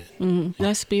that again.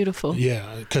 That's beautiful.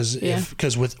 Yeah, because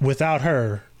without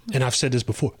her, and I've said this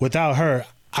before, without her,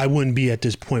 I wouldn't be at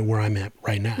this point where I'm at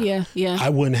right now. Yeah. I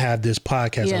wouldn't have this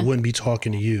podcast. Yeah. I wouldn't be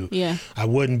talking to you. Yeah. I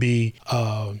wouldn't be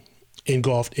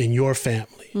engulfed in your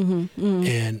family.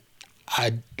 And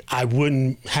I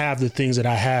wouldn't have the things that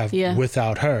I have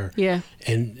without her. Yeah.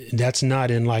 And that's not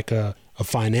in like a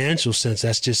financial sense.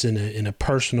 That's just in a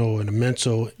personal and a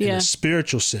mental and a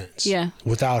spiritual sense. Yeah.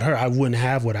 Without her, I wouldn't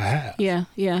have what I have. Yeah.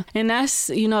 Yeah. And that's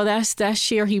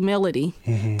sheer humility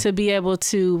to be able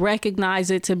to recognize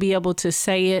it, to be able to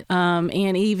say it,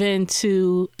 and even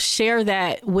to share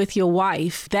that with your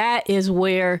wife. That is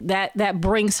where that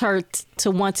brings her to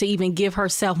want to even give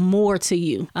herself more to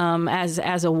you,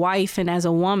 as a wife and as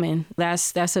a woman.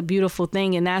 That's a beautiful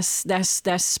thing, and that's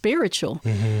spiritual.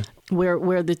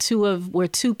 Where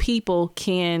two people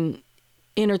can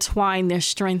intertwine their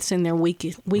strengths and their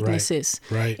weaknesses.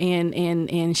 Right.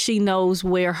 And she knows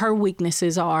where her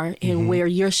weaknesses are and where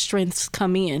your strengths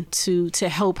come in to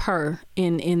help her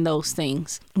in those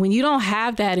things. When you don't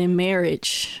have that in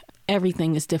marriage,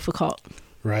 everything is difficult.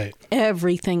 Right.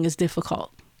 Everything is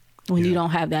difficult when you don't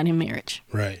have that in marriage.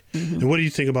 Right. And what do you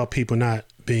think about people not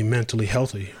being mentally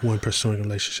healthy when pursuing a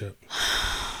relationship?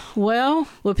 Well,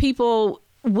 with people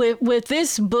with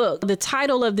this book, the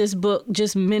title of this book,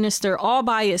 just Minister, all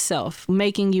by itself,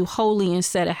 making you holy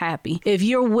instead of happy. If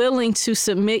you're willing to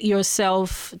submit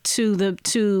yourself to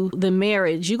the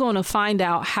marriage, you're going to find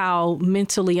out how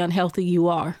mentally unhealthy you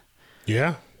are.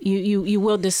 Yeah. You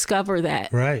will discover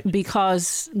that. Right.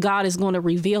 Because God is going to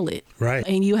reveal it. Right.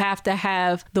 And you have to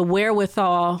have the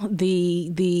wherewithal,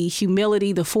 the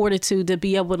humility, the fortitude to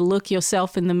be able to look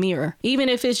yourself in the mirror. Even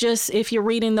if it's just, if you're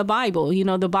reading the Bible, you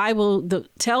know, the Bible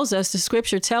tells us, the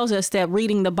scripture tells us that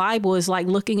reading the Bible is like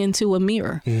looking into a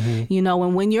mirror. Mm-hmm. You know,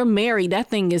 and when you're married, that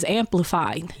thing is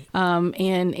amplified.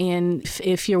 And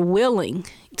if you're willing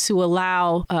to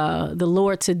allow the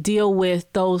Lord to deal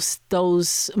with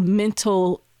those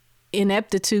mental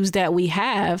ineptitudes that we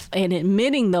have, and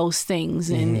admitting those things,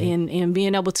 and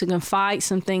being able to confide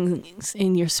some things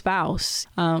in your spouse,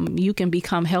 you can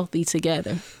become healthy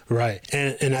together. Right.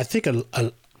 And I think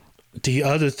the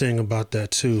other thing about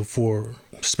that too,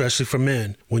 especially for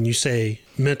men, when you say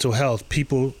mental health,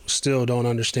 people still don't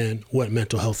understand what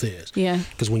mental health is. Yeah.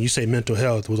 Because when you say mental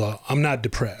health, I'm not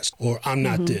depressed, or I'm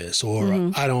not this, or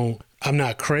I'm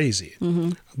not crazy. Mm-hmm.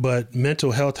 But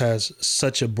mental health has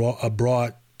such a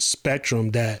broad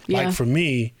spectrum that, like for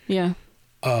me,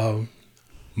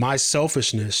 my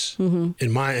selfishness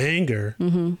and my anger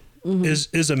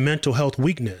is a mental health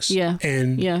weakness. Yeah.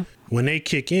 And when they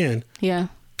kick in,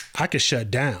 I could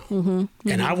shut down.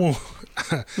 And I won't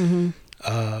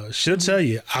she'll tell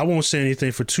you, I won't say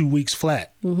anything for 2 weeks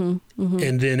flat. And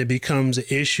then it becomes an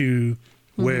issue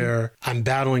where I'm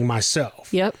battling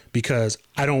myself. Yep. Because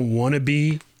I don't want to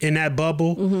be in that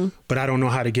bubble, but I don't know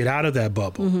how to get out of that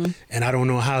bubble. And I don't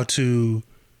know how to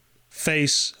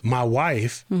face my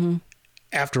wife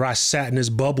after I sat in this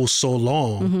bubble so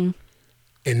long,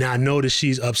 and I know that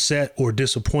she's upset or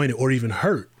disappointed or even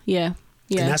hurt. Yeah.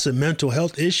 Yeah. And that's a mental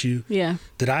health issue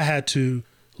that I had to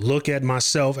look at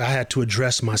myself. I had to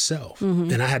address myself,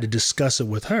 and I had to discuss it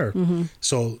with her.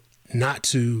 So not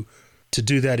to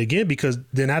do that again, because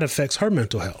then that affects her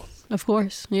mental health. Of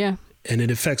course. Yeah. And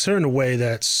it affects her in a way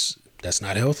that's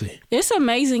not healthy. It's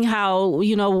amazing how,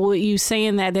 you know, you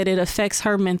saying that it affects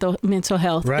her mental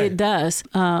health. Right. It does.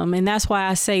 And that's why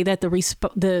I say that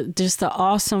just the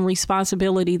awesome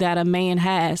responsibility that a man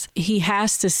has. He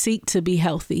has to seek to be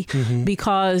healthy,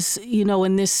 because, you know,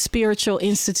 in this spiritual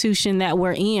institution that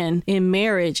we're in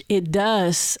marriage, it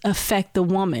does affect the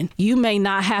woman. You may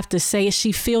not have to say it.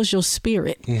 She feels your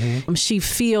spirit. She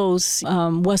feels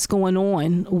what's going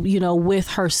on, you know, with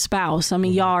her spouse. I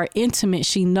mean, y'all are intimate.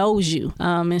 She knows you.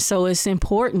 And so it's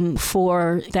important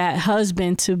for that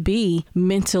husband to be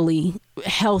mentally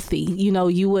healthy. You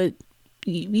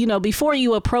know, before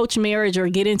you approach marriage or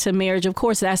get into marriage, of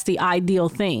course, that's the ideal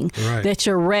thing, that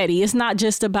you're ready. It's not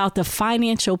just about the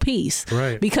financial piece,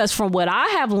 because from what I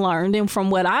have learned and from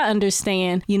what I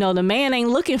understand, you know, the man ain't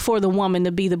looking for the woman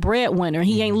to be the breadwinner.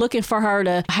 He ain't looking for her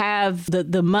to have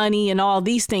the money and all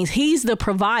these things. He's the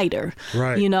provider.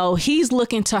 You know, he's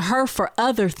looking to her for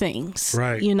other things.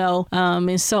 You know,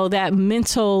 and so that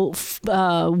mental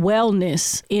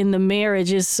wellness in the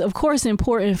marriage is, of course,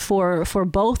 important for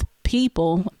both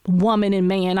people, woman and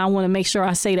man. I want to make sure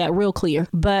I say that real clear.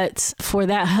 But for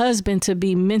that husband to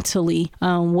be mentally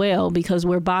well, because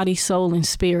we're body, soul, and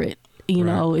spirit, you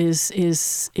know, is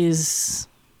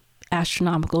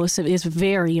astronomical. It's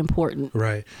very important.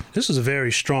 Right. This is a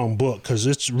very strong book, because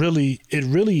it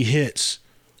really hits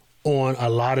on a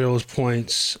lot of those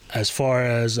points, as far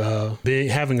as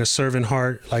having a servant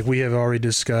heart, like we have already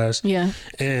discussed. Yeah.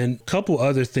 And a couple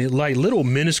other things, like little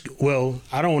minuscule, well,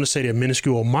 I don't want to say they're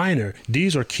minuscule or minor.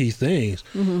 These are key things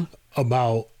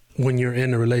about when you're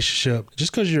in a relationship.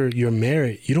 Just because you're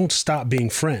married, you don't stop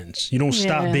being friends. You don't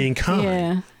stop being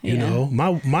kind. You know,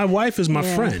 my wife is my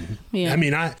friend. I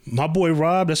mean, my boy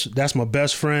Rob, that's my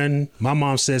best friend. My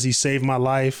mom says he saved my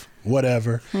life.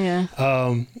 Whatever.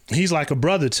 He's like a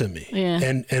brother to me.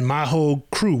 And my whole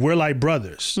crew, we're like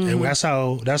brothers. And that's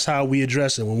how we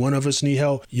address it. When one of us need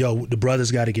help, the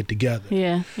brothers got to get together.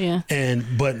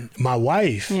 But my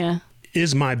wife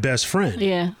is my best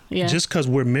friend. Just because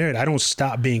we're married, I don't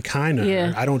stop being kind to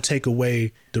her. I don't take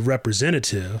away the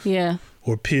representative.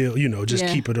 or peel, just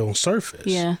keep it on surface.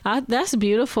 Yeah, that's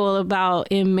beautiful about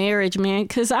in marriage, man.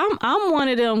 Because I'm one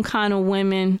of them kind of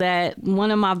women that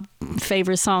one of my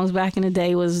favorite songs back in the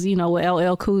day was, with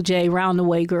LL Cool J, "Round the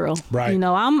Way Girl." Right.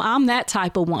 I'm that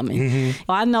type of woman.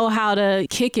 Mm-hmm. I know how to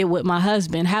kick it with my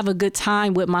husband, have a good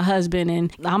time with my husband,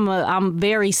 and I'm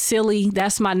very silly.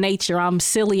 That's my nature. I'm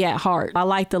silly at heart. I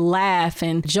like to laugh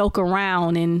and joke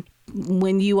around. And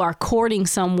when you are courting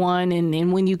someone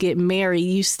and when you get married,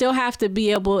 you still have to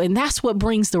be able, and that's what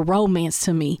brings the romance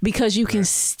to me, because you can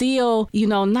still,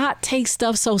 not take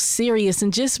stuff so serious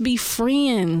and just be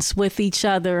friends with each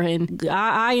other. And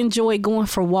I enjoy going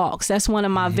for walks. That's one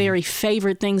of my very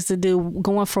favorite things to do,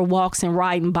 going for walks and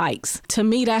riding bikes. To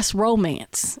me, that's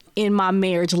romance in my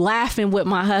marriage, laughing with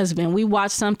my husband. We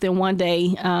watched something one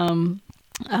day,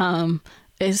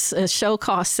 it's a show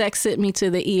called Sex Sent Me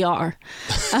to the ER.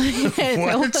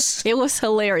 It was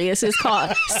hilarious. It's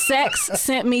called Sex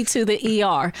Sent Me to the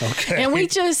ER. Okay. And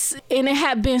it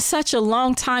had been such a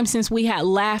long time since we had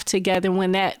laughed together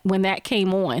when that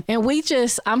came on. And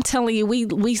I'm telling you, we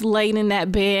laid in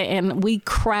that bed and we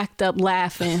cracked up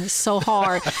laughing so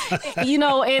hard.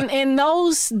 And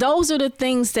those are the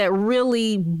things that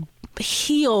really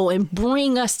heal and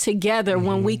bring us together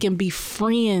when we can be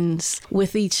friends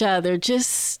with each other.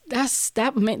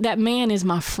 That man is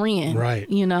my friend, right?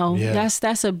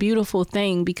 That's a beautiful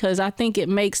thing, because I think it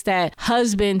makes that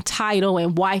husband title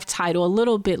and wife title a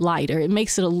little bit lighter. It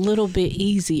makes it a little bit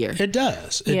easier. It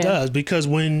does. It does, because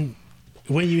when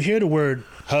you hear the word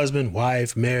husband,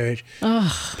 wife, marriage,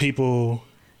 people,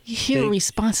 you hear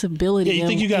responsibility. Yeah, you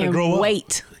think you got to grow up.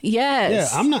 Weight.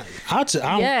 Yes. Yeah, I'm not.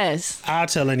 I'll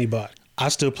tell anybody. I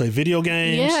still play video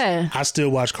games. Yeah. I still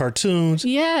watch cartoons.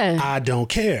 Yeah. I don't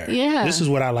care. Yeah. This is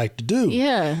what I like to do.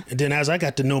 Yeah. And then as I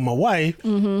got to know my wife,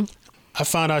 I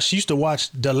found out she used to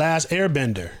watch The Last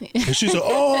Airbender. And she said,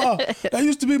 "Oh, that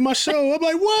used to be my show." I'm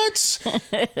like, "What?"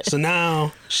 So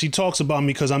now she talks about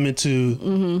me because I'm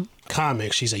into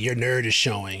comics. She said, "Your nerd is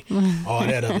showing," all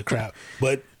that other crap.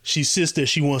 But she sits there,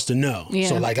 she wants to know. Yeah.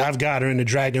 So like I've got her into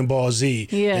Dragon Ball Z.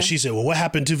 Yeah. And she said, "Well, what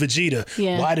happened to Vegeta?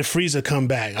 Yeah. Why did Frieza come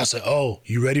back?" I said, "Oh,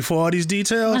 you ready for all these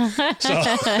details?"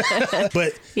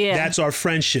 But that's our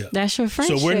friendship. That's your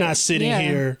friendship. So we're not sitting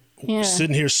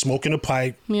here smoking a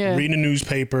pipe, reading a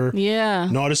newspaper,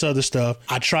 and all this other stuff.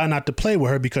 I try not to play with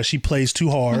her because she plays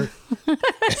too hard.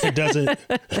 It doesn't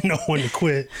know when to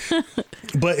quit.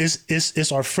 But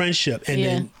it's our friendship. And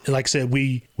then, like I said,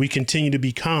 we continue to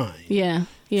be kind. Yeah.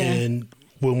 Yeah. And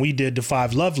when we did the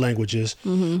 5 love languages,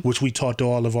 which we talked to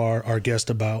all of our guests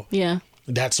about,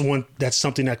 that's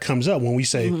something that comes up when we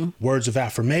say words of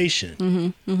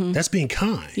affirmation. That's being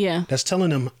kind. Yeah. That's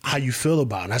telling them how you feel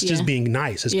about it. That's just being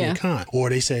nice. That's being kind. Or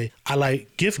they say, "I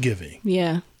like gift giving."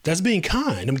 Yeah. That's being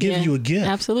kind. I'm giving you a gift.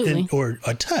 Absolutely. Or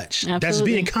a touch. Absolutely. That's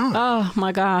being kind. Oh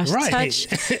my gosh. Right.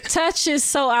 Touch is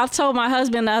so, I told my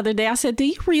husband the other day, I said, "Do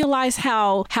you realize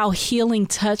how healing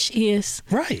touch is?"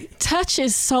 Right. Touch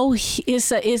is so,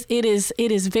 it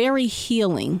is very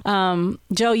healing.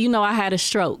 Joe, I had a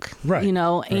stroke. Right.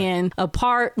 And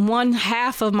one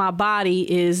half of my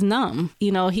body is numb.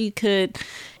 He could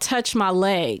touch my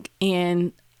leg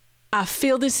and I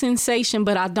feel the sensation,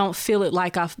 but I don't feel it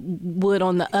like I would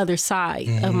on the other side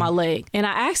of my leg. And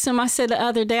I asked him, I said the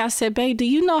other day, I said, "Babe, do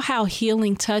you know how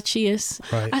healing touch is?"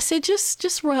 Right. I said,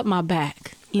 just rub my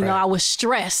back. I was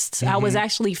stressed. I was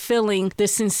actually feeling the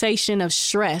sensation of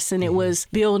stress, and it was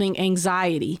building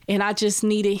anxiety. And I just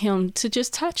needed him to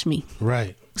just touch me.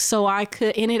 Right. So I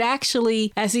could, and it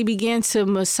actually, as he began to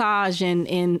massage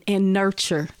and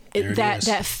nurture,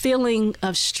 that feeling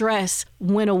of stress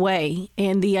went away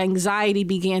and the anxiety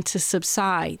began to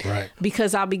subside. Right.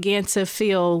 Because I began to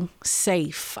feel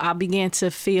safe. I began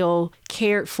to feel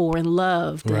cared for and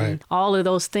loved, and all of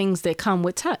those things that come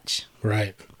with touch.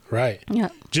 Right. Right.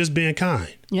 Yep. Just being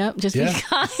kind. Yep. Just be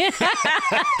kind.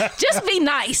 Just be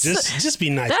nice. Just be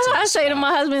nice. That's what I say to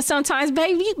my husband sometimes,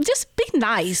 "Baby, just be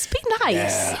nice. Be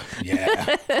nice."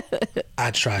 Yeah.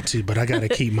 I try to, but I got to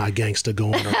keep my gangster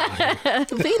going around here.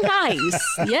 Be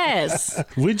nice. Yes.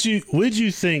 Would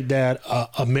you think that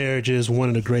a marriage is one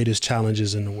of the greatest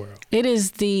challenges in the world? It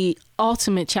is the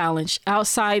ultimate challenge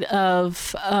outside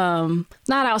of,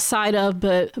 not outside of,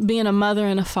 but being a mother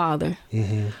and a father.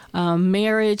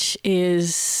 Marriage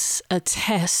is a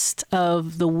test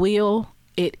of the will.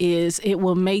 It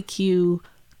will make you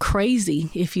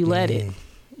crazy if you let it.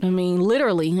 I mean,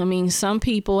 literally. I mean, some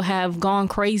people have gone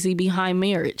crazy behind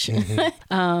marriage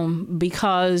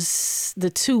because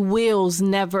the two wills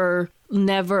never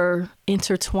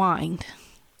intertwined.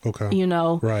 Okay.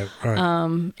 Right.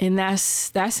 And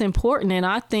that's important. And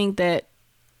I think that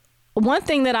one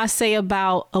thing that I say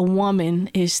about a woman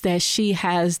is that she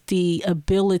has the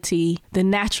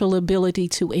natural ability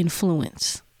to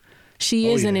influence. She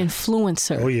is an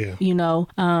influencer. Oh, yeah. You know,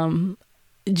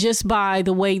 just by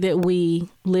the way that we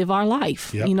live our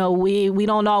life. Yep. You know, we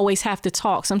don't always have to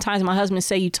talk. Sometimes my husband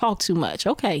say, you talk too much.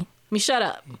 Okay, let me shut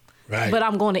up. Right. But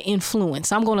I'm going to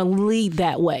influence. I'm going to lead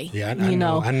that way. Yeah, I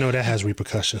know that has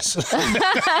repercussions.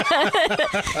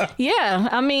 Yeah,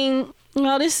 I mean, you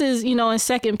know, this is, you know, in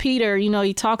 2 Peter, you know,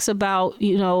 he talks about,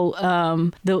 you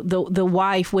know, the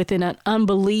wife with an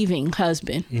unbelieving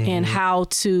husband and how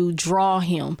to draw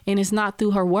him. And it's not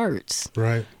through her words.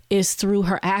 Right. It's through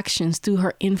her actions, through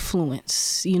her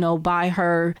influence, you know, by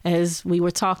her, as we were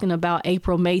talking about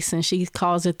April Mason, she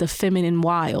calls it the feminine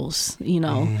wiles, you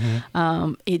know.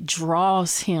 It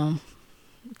draws him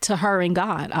to her and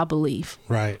God, I believe.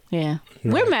 Right. Yeah.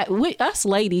 Right. Us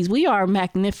ladies, we are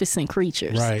magnificent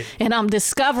creatures. Right. And I'm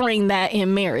discovering that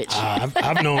in marriage.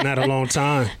 I've known that a long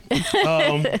time.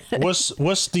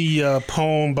 What's the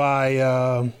poem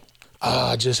by,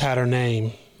 I just had her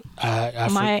name.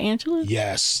 Maya Angelou?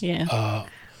 Yes. Yeah.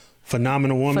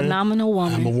 Phenomenal Woman. Phenomenal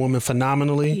Woman. I'm a woman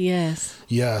phenomenally. Yes.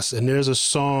 Yes. And there's a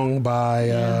song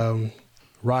by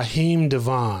Raheem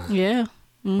Devon. Yeah.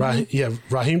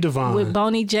 Raheem Devon. With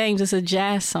Boney James. It's a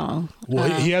jazz song. Well,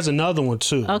 he has another one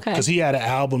too. Okay. Because he had an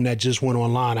album that just went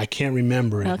online. I can't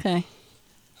remember it. Okay.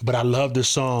 But I love the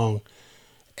song.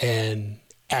 And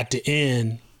at the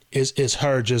end, it's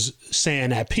her just saying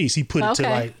that piece. He put it to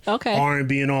like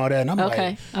R&B and all that. And I'm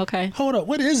like, hold up,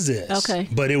 what is this? Okay.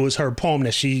 But it was her poem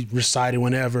that she recited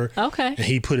whenever. Okay. And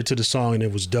he put it to the song and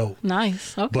it was dope.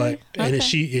 Nice. Okay. But and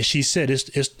she said it's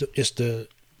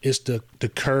the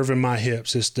curve in my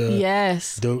hips. It's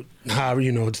the how,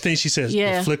 you know, the thing she says,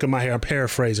 the flick of my hair. I'm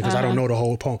paraphrasing because I don't know the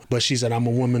whole poem. But she said, I'm a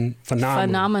woman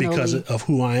phenomenally because of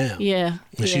who I am. Yeah.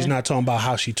 And she's not talking about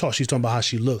how she talks. She's talking about how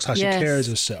she looks, how she carries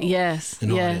herself. Yes.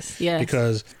 And all that. Yes.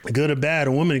 Because good or bad,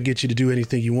 a woman can get you to do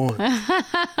anything you want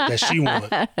that she wants.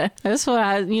 That's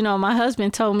what my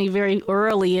husband told me very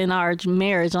early in our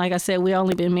marriage. Like I said, we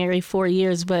only been married 4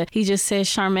 years, but he just said,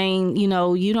 Charmaine, you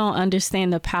know, you don't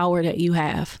understand the power that you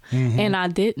have. Mm-hmm. And I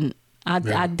didn't.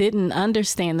 I didn't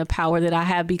understand the power that I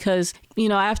had because, you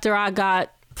know, after I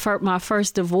got my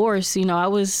first divorce, you know, I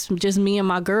was just me and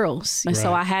my girls. And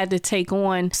so I had to take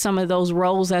on some of those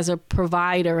roles as a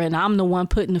provider, and I'm the one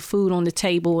putting the food on the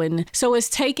table. And so it's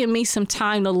taken me some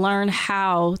time to learn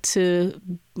how to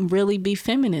really be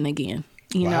feminine again,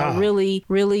 you know, really,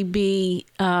 really be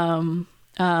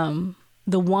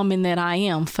the woman that I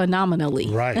am phenomenally.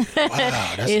 Right.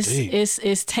 Wow, that's deep.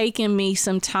 It's taken me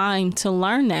some time to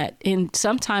learn that, and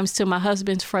sometimes to my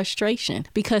husband's frustration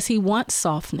because he wants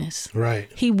softness. Right.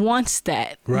 He wants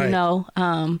that. Right. You know.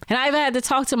 And I even had to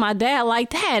talk to my dad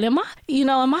like, Dad, am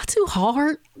I too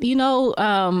hard? You know,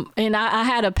 and I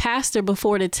had a pastor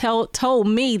before that told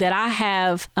me that I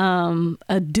have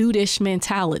a dude-ish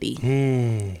mentality.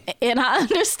 And I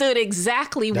understood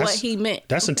exactly what he meant.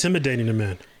 That's intimidating to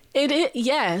men.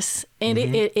 Yes, and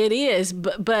it is,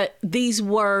 but these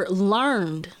were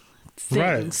learned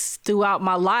things throughout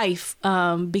my life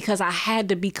because I had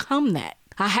to become that.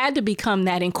 I had to become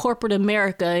that in corporate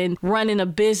America and running a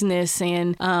business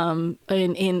and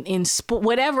in sport,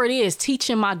 whatever it is,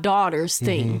 teaching my daughters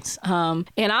things. And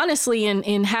honestly,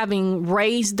 in having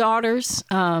raised daughters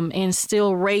and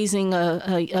still raising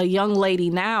a young lady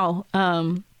now,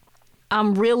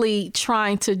 I'm really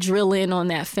trying to drill in on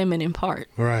that feminine part.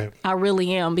 Right. I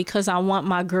really am, because I want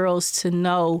my girls to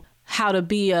know how to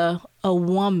be a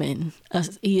woman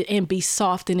and be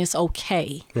soft, and it's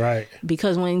okay. Right.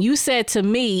 Because when you said to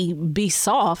me, be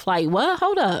soft, like, what?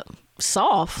 Hold up.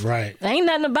 Soft. Right. Ain't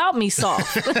nothing about me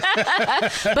soft.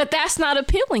 But that's not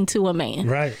appealing to a man.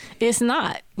 Right. It's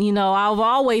not. You know, I've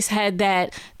always had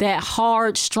that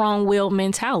hard, strong-willed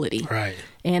mentality. Right.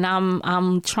 And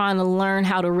I'm trying to learn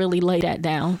how to really lay that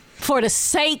down for the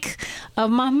sake of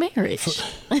my marriage.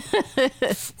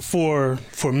 For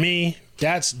me,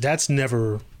 that's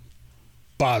never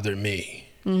bothered me.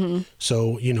 Mm-hmm.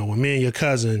 So, you know, when me and your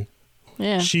cousin,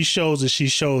 she shows it.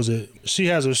 She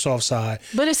has her soft side.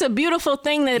 But it's a beautiful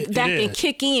thing that can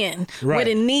kick in when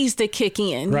it needs to kick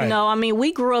in. Right. You know, I mean,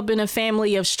 we grew up in a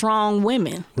family of strong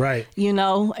women. Right. You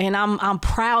know, and I'm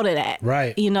proud of that.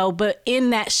 Right. You know, but in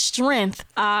that strength,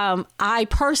 I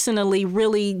personally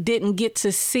really didn't get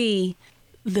to see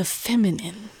the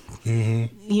feminine.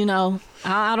 Mm-hmm. You know,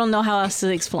 I don't know how else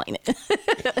to explain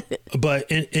it.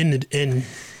 But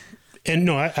And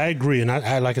no, I agree. And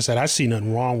I like I said, I see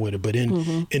nothing wrong with it. But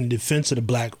in defense of the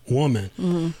black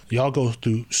woman, y'all go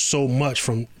through so much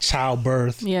from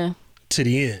childbirth to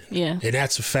the end. Yeah. And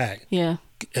that's a fact. Yeah.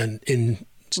 And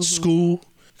school.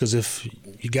 Because if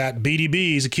you got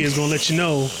BDBs, the kid's gonna let you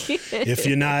know. If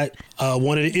you're not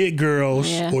one of the it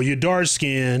girls, or you're dark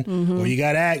skinned, or you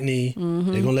got acne,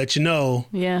 they're gonna let you know.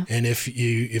 Yeah. And if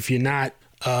you're not,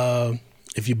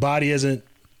 if your body hasn't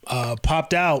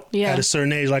popped out at a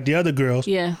certain age like the other girls,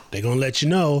 they're gonna let you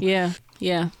know. Yeah.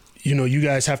 Yeah. You know, you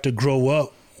guys have to grow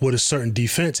up with a certain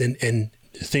defense, and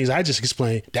the things I just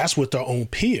explained, that's with their own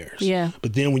peers. Yeah.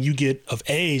 But then when you get of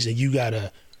age and you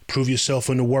gotta prove yourself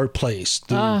in the workplace.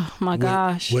 Oh my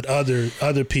gosh. With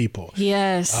other people.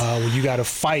 Yes. When you got to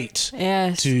fight.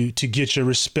 Yes. To get your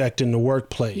respect in the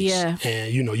workplace. Yeah.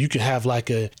 And you know, you can have like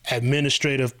a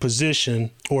administrative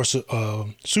position or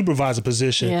supervisor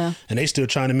position. Yeah. And they still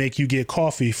trying to make you get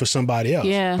coffee for somebody else.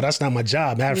 Yeah. But that's not my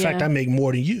job. Matter of fact, I make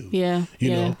more than you. Yeah.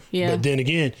 You know. Yeah. But then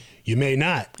again, you may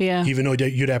not, even though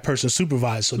you're that person's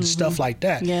supervisor. So the stuff like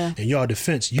that. Yeah. And y'all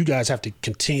defense, you guys have to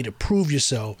continue to prove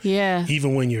yourself. Yeah.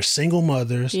 Even when you're single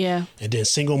mothers. Yeah. And then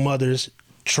single mothers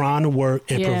trying to work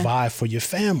and provide for your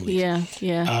family. Yeah.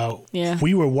 Yeah.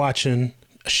 We were watching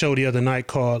a show the other night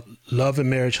called Love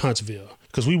and Marriage Huntsville,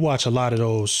 because we watch a lot of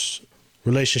those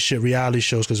relationship reality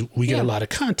shows because we get a lot of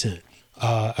content.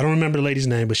 I don't remember the lady's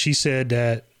name, but she said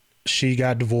that she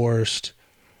got divorced.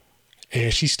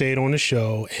 And she stayed on the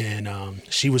show, and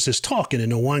she was just talking,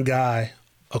 and the one guy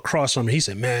across from her, he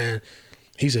said, man,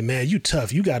 you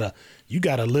tough. You got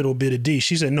a little bit of D.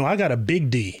 She said, no, I got a big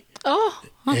D. Oh.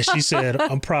 And she said,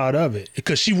 I'm proud of it,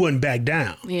 because she wouldn't back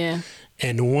down. Yeah.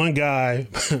 And the one guy,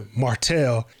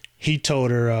 Martell, he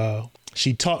told her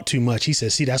she talked too much. He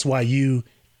said, see, that's why you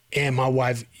and my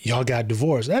wife, y'all got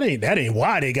divorced. That ain't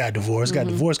why they got divorced. Got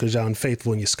divorced because y'all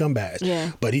unfaithful and you're scumbags.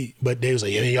 Yeah. But they was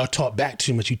like, yeah, y'all talk back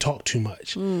too much. You talk too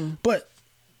much. But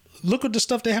look at the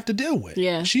stuff they have to deal with.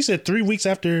 Yeah. She said 3 weeks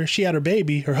after she had her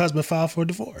baby, her husband filed for a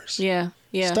divorce. Yeah.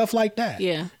 Yeah. Stuff like that.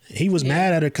 Yeah. He was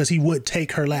mad at her because he wouldn't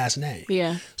take her last name.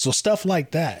 Yeah. So stuff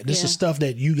like that. This is stuff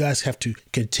that you guys have to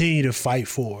continue to fight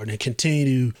for and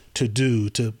continue to do,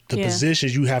 to the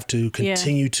positions you have to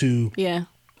continue to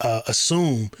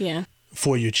assume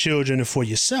for your children and for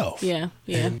yourself. Yeah.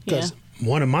 Yeah. Because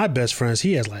one of my best friends,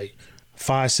 he has like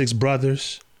 5-6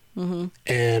 brothers,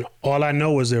 and all I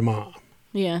know is their mom.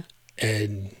 Yeah.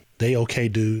 And they okay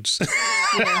dudes.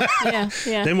 Yeah.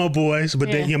 They my boys, but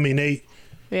they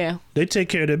take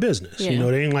care of their business. Yeah. You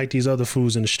know, they ain't like these other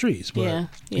fools in the streets. But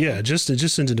just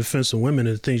in the defense of women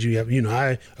and the things you have, you know,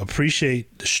 I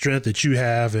appreciate the strength that you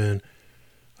have and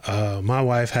my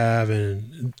wife have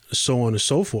and so on and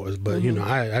so forth. But, you know,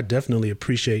 I definitely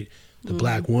appreciate the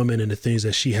black woman and the things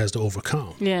that she has to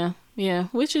overcome. Yeah. Yeah,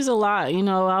 which is a lot. You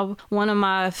know, one of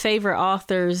my favorite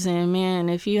authors, and man,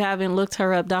 if you haven't looked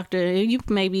her up, you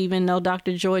maybe even know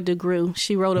Dr. Joy DeGruy.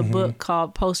 She wrote a book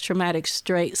called Post-Traumatic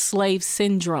Slave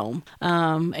Syndrome,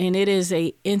 and it is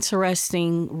a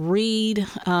interesting read.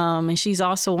 And she's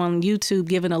also on YouTube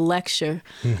giving a lecture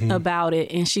about it,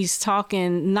 and she's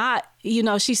talking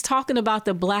she's talking about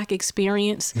the black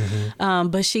experience,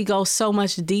 but she goes so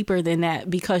much deeper than that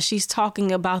because she's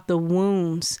talking about the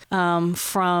wounds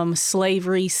from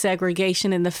slavery,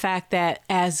 segregation, and the fact that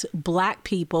as black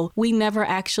people, we never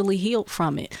actually healed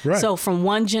from it. Right. So from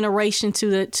one generation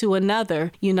to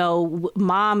another, you know,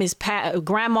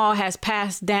 grandma has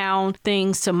passed down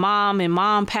things to mom, and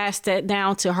mom passed that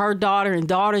down to her daughter, and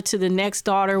daughter to the next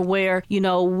daughter, where, you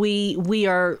know, we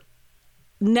are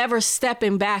never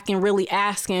stepping back and really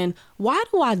asking, why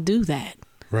do I do that?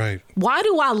 Right. Why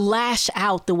do I lash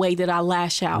out the way that I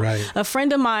lash out? Right. A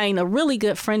friend of mine, a really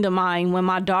good friend of mine, when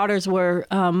my daughters were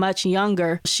much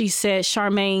younger, she said,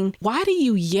 Charmaine, why do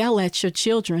you yell at your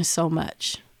children so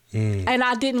much? And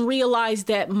I didn't realize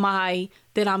that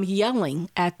I'm yelling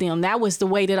at them. That was the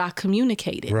way that I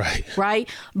communicated. Right.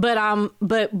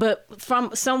 But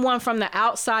from someone from the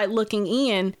outside looking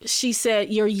in, she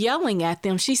said, you're yelling at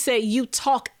them. She said, you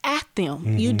talk at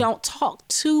them. You don't talk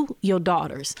to your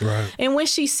daughters. Right. And when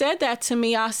she said that to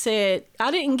me, I said,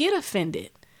 I didn't get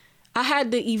offended. I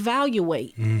had to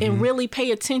evaluate and really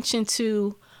pay attention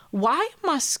to, why am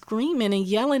I screaming and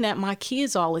yelling at my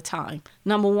kids all the time?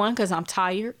 Number one, because I'm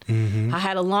tired. I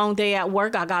had a long day at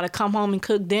work. I got to come home and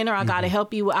cook dinner. I got to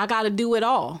help you. I got to do it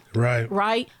all.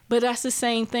 Right. But that's the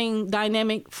same thing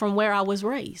dynamic from where I was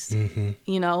raised.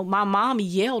 You know, my mom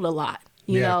yelled a lot,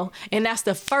 you know, and that's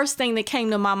the first thing that came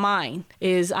to my mind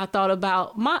is I thought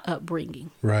about my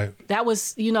upbringing. Right. That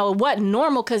was, you know, it wasn't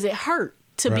normal because it hurt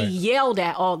to be yelled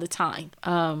at all the time,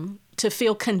 to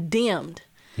feel condemned.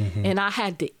 And I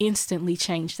had to instantly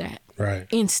change that. Right.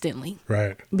 Instantly.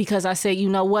 Right. Because I said, you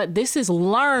know what? This is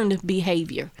learned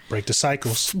behavior. Break the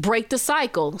cycles. Break the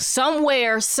cycle.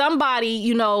 Somewhere, somebody,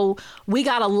 you know, we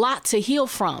got a lot to heal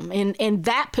from. And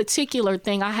that particular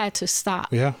thing, I had to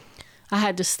stop. Yeah. I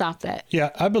had to stop that. Yeah,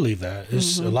 I believe that.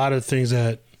 It's a lot of things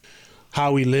that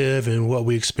how we live and what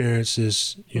we experience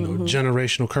is, you know,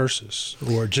 generational curses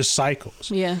or just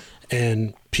cycles. Yeah.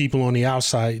 And people on the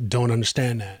outside don't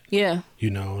understand that. Yeah. You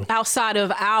know, Outside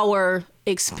of our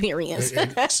experience.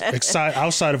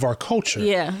 outside of our culture.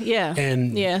 Yeah. Yeah.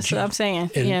 And yeah, that's what I'm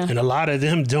saying. And a lot of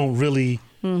them don't really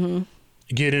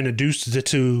get introduced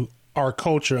to our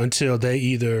culture until they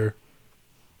either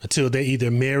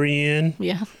marry in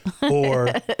Yeah. or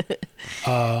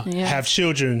have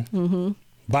children,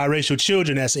 biracial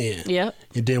children that's in. Yep.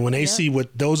 And then when they see what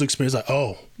those experiences, like,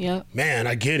 oh, Yep. man,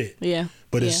 I get it. Yeah.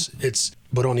 But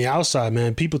but on the outside,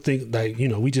 man, people think like, you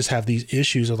know, we just have these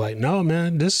issues of like, no,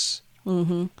 man, this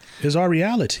is our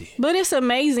reality. But it's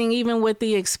amazing, even with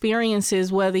the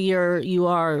experiences, whether you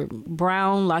are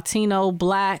brown, Latino,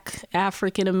 Black,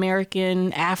 African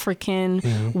American, African,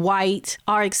 white,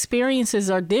 our experiences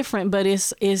are different. But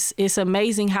it's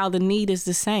amazing how the need is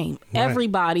the same. Right.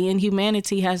 Everybody in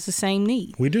humanity has the same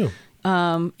need. We do.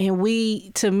 And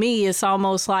to me, it's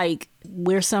almost like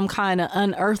we're some kind of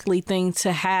unearthly thing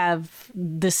to have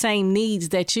the same needs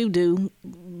that you do,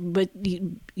 but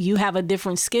you have a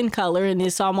different skin color, and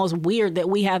it's almost weird that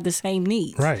we have the same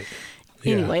needs. Right.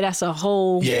 Yeah. Anyway, that's a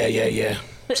whole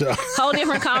So, whole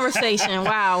different conversation.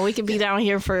 Wow, we could be down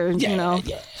here for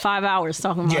 5 hours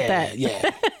talking about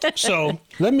that. So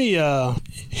let me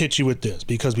hit you with this,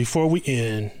 because before we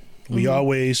end, we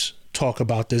always talk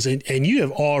about this, and you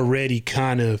have already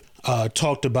kind of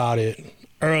talked about it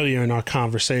earlier in our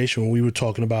conversation when we were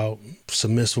talking about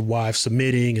submissive wives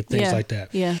submitting and things like that.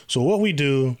 Yeah. So what we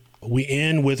do, we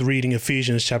end with reading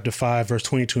Ephesians chapter 5, verse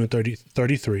 22 and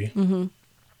 33.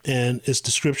 And it's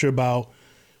the scripture about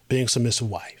being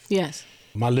submissive wife. Yes.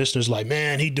 My listeners like,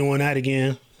 man, he doing that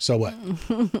again. So what?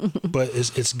 But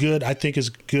it's good. I think it's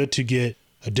good to get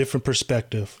a different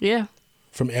perspective Yeah.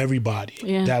 from everybody.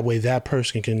 Yeah. That way that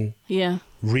person can Yeah.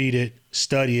 read it,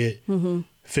 study it,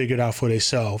 figure it out for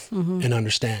themselves and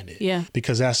understand it. Yeah.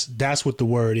 Because that's what the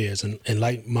word is. And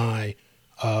like my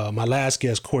last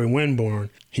guest, Corey Winborn,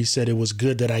 he said it was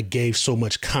good that I gave so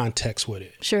much context with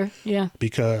it. Sure. Yeah.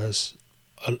 Because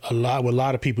what a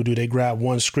lot of people do, they grab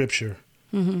one scripture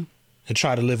and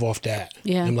try to live off that.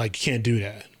 Yeah. And like, you can't do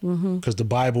that. Because the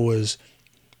Bible's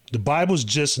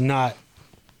just not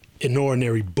an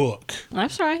ordinary book.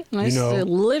 That's right. It's know, the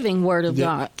living word of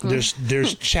God.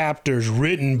 There's chapters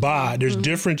written by, there's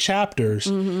different chapters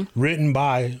written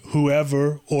by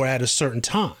whoever or at a certain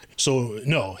time. So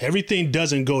no, everything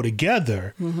doesn't go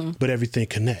together, but everything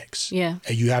connects. Yeah.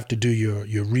 And you have to do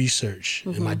your research.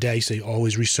 And my dad used to say,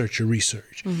 always research your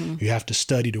research. You have to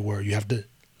study the word. You have to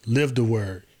live the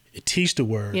word, teach the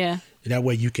word. Yeah. That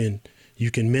way you can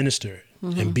minister it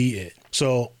and be it.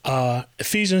 So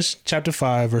Ephesians chapter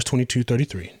 5, verse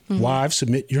 22-33. Wives,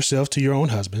 submit yourselves to your own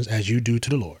husbands as you do to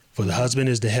the Lord. For the husband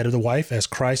is the head of the wife, as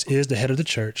Christ is the head of the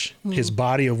church, his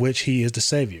body, of which he is the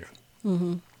Savior.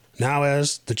 Now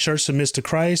as the church submits to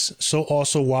Christ, so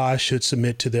also wives should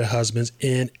submit to their husbands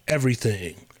in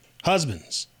everything.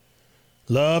 Husbands,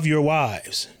 love your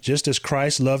wives, just as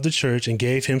Christ loved the church and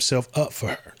gave himself up for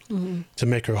her, to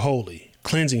make her holy,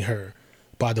 cleansing her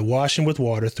by the washing with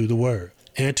water through the word,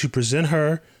 and to present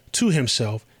her to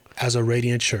himself as a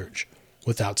radiant church,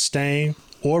 without stain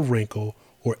or wrinkle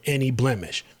or any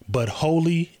blemish, but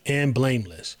holy and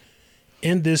blameless.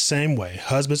 In this same way,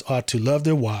 husbands ought to love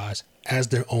their wives as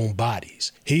their own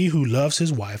bodies. He who loves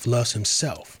his wife loves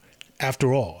himself.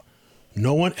 After all,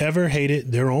 no one ever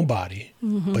hated their own body,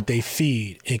 but they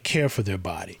feed and care for their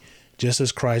body, just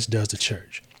as Christ does the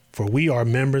church. For we are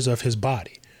members of his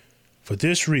body. For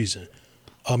this reason,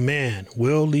 a man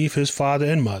will leave his father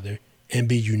and mother and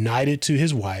be united to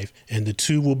his wife, and the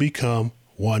two will become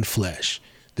one flesh.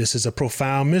 This is a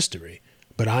profound mystery,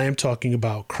 but I am talking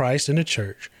about Christ and the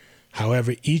church.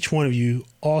 However, each one of you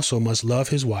also must love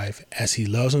his wife as he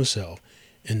loves himself,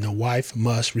 and the wife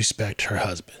must respect her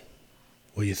husband.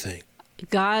 What do you think?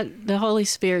 God, the Holy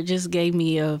Spirit just gave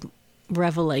me a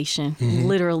revelation,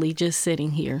 literally just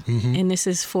sitting here. And this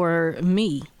is for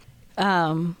me.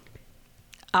 When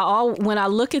I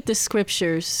look at the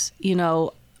scriptures, you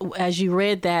know, as you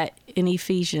read that in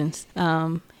Ephesians,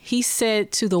 he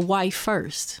said to the wife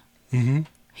first.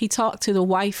 He talked to the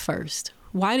wife first.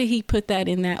 Why did he put that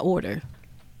in that order?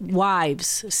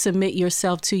 Wives, submit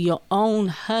yourself to your own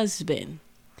husband.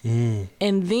 And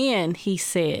then he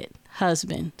said,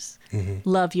 husbands,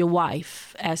 love your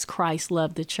wife as Christ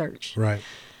loved the church. Right.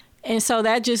 And so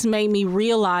that just made me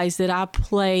realize that I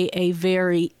play a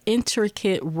very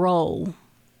intricate role.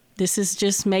 This is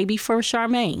just maybe for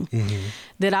Charmaine,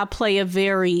 that I play a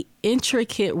very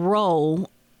intricate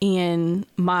role in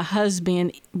my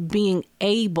husband being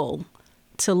able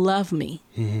to love me.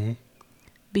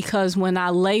 Because when I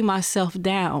lay myself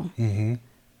down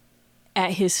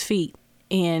at his feet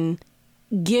and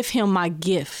give him my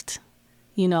gift,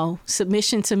 you know,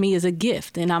 submission to me is a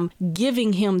gift, and I'm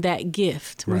giving him that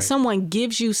gift. When someone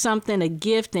gives you something, a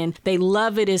gift, and they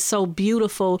love it, is so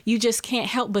beautiful, you just can't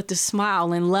help but to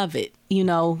smile and love it. You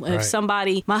know, if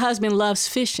somebody, my husband loves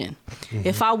fishing.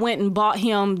 If I went and bought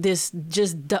him this,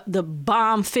 just the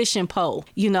bomb fishing pole,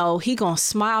 you know, he gonna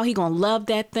smile, he gonna love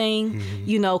that thing,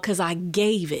 you know, because I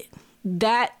gave it.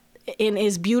 That, and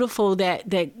it's beautiful that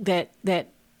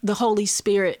the Holy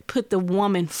Spirit put the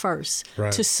woman first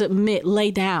to submit, lay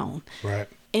down. Right.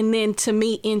 And then to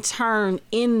me, in turn,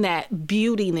 in that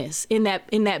beautiness, in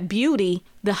that beauty,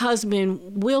 the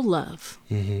husband will love.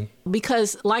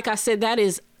 Because like I said, that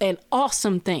is an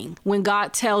awesome thing when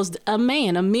God tells a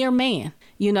man, a mere man,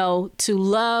 you know, to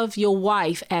love your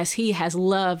wife as he has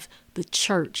loved the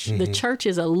church. The church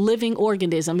is a living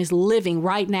organism. It's living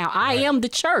right now. I am the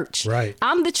church.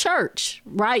 I'm the church,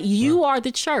 right? You are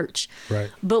the church.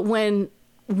 But when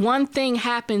one thing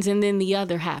happens and then the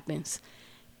other happens,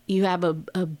 you have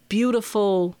a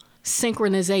beautiful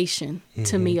synchronization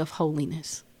to me of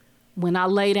holiness. When I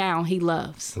lay down, he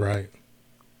loves.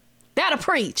 That'll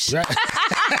preach.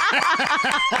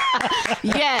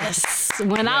 Yes.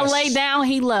 When I lay down,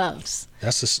 he loves.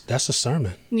 That's a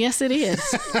sermon. Yes, it is.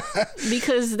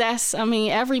 Because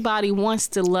everybody wants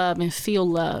to love and feel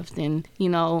loved. And, you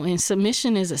know, and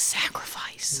submission is a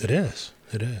sacrifice. It is.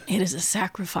 It is a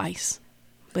sacrifice.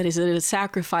 But is it a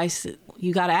sacrifice that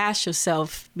you got to ask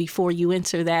yourself before you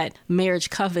enter that marriage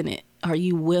covenant? Are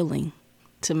you willing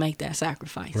to make that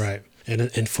sacrifice? Right.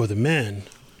 And for the men,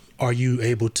 are you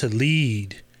able to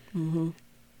lead and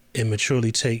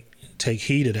maturely take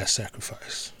heed of that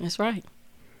sacrifice? That's right.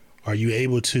 Are you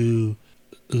able to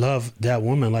love that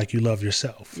woman like you love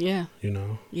yourself? Yeah. You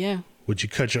know? Yeah. Would you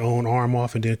cut your own arm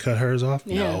off and then cut hers off?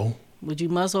 Yeah. No. Would you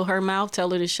muzzle her mouth, tell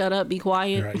her to shut up, be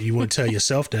quiet? Right. You wouldn't tell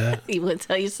yourself that. You wouldn't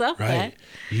tell yourself that.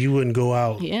 You wouldn't go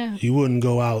out. Yeah. You wouldn't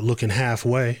go out looking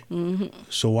halfway.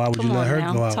 So why would you let her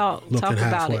go out looking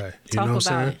halfway? You know what I'm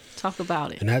saying? Talk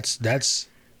about it. And that's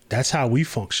how we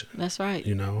function. That's right.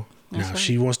 You know. Now, if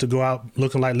she wants to go out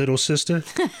looking like little sister,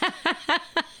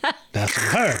 that's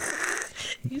for her.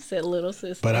 You said little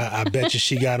sister. But I bet you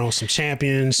she got on some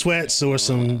Champion sweats or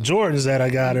some Jordans that I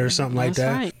got her or something like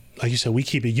that. Right. Like you said, we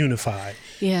keep it unified.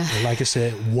 Yeah. And like I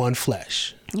said, one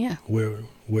flesh. Yeah.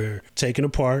 We're taken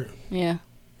apart. Yeah.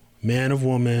 Man of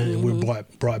woman, and we're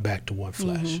brought back to one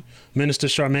flesh. Minister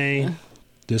Charmaine,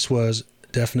 this was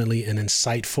definitely an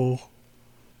insightful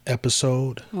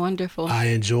episode. Wonderful. I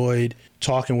enjoyed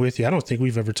talking with you. I don't think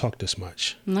we've ever talked this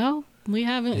much. No, we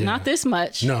haven't. Yeah. Not this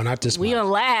much. No, not this much. We don't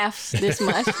laugh this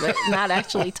much, but not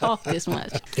actually talk this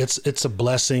much. It's a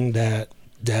blessing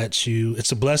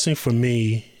it's a blessing for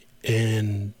me,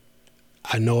 and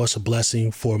I know it's a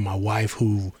blessing for my wife,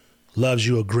 who loves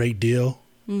you a great deal,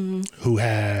 who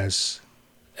has,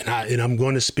 and I'm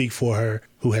going to speak for her,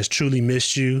 who has truly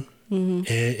missed you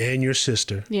and your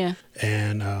sister. Yeah.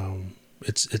 And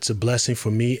it's a blessing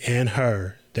for me and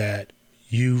her that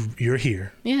you're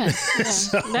here. Yeah.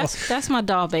 So, that's my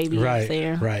doll baby right up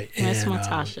there. Right. That's and, my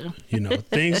Tasha. You know,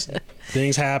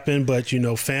 things happen, but you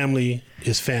know, family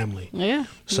is family. Yeah.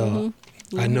 So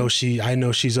I know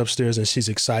she's upstairs and she's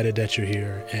excited that you're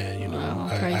here, and you know,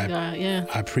 I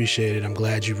appreciate it. I'm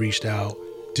glad you reached out.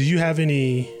 Do you have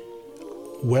any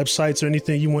websites or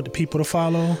anything you want the people to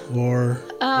follow, or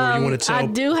you want to tell I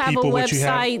do have a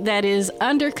website that is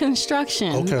under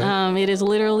construction. Okay. It is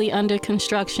literally under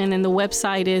construction, and the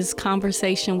website is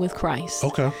Conversation with Christ.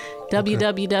 Okay.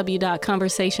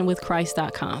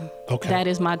 www.conversationwithchrist.com. Okay. That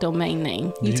is my domain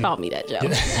name. You taught me that, Joe.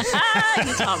 Yeah.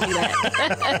 You taught me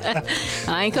that.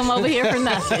 I ain't come over here for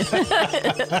nothing.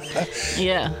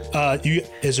 Yeah.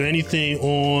 Is there anything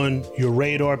on your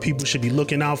radar people should be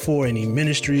looking out for? Any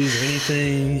ministries or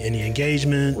anything? Any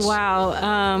engagements? Wow.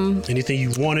 Anything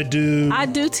you want to do? I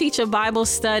do teach a Bible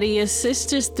study. It's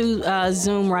just through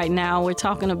Zoom right now. We're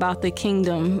talking about the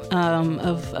kingdom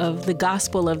of the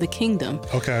gospel of the kingdom.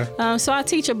 Okay. So I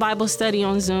teach a Bible study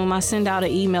on Zoom. I send out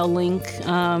an email link.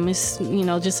 It's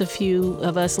just a few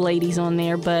of us ladies on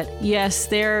there, but yes,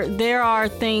 there are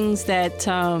things that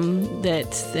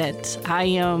I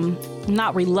am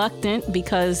not reluctant,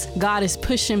 because God is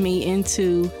pushing me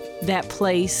into that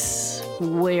place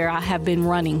where I have been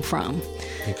running from.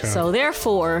 Okay. So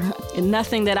therefore,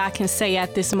 nothing that I can say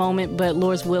at this moment, but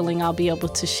Lord's willing, I'll be able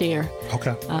to share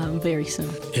very soon.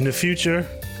 In the future,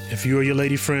 if you or your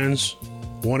lady friends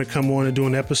want to come on and do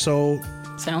an episode,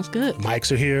 sounds good.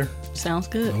 Mics are here. Sounds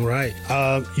good. All right.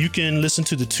 You can listen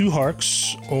to the Two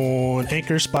Harks on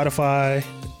Anchor, Spotify,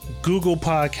 Google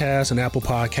Podcasts, and Apple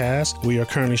Podcasts. We are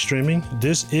currently streaming.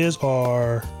 This is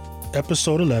our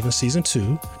episode 11, season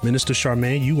 2. Minister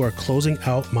Charmaine, you are closing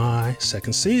out my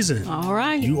second season. All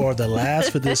right. You are the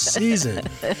last for this season.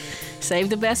 Save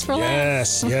the best for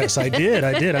last. Yes, I did.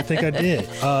 I think I did.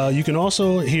 You can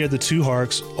also hear the Two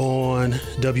Harks on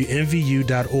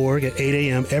WMVU.org at 8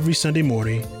 a.m. every Sunday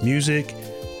morning. Music,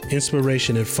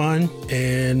 inspiration, and fun.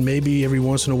 And maybe every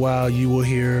once in a while you will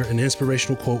hear an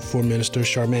inspirational quote for Minister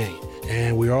Charmaine.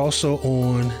 And we are also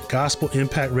on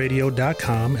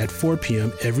gospelimpactradio.com at 4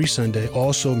 p.m. every Sunday.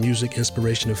 Also music,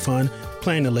 inspiration, and fun,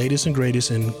 playing the latest and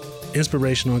greatest in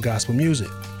inspirational and gospel music.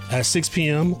 At 6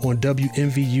 p.m. on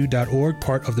WMVU.org,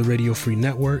 part of the Radio Free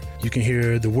Network, you can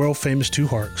hear the world-famous Two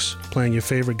Harks playing your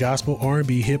favorite gospel,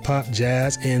 R&B, hip-hop,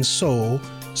 jazz, and soul.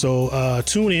 So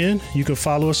tune in. You can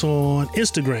follow us on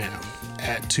Instagram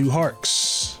at Two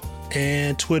Harks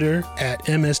and Twitter at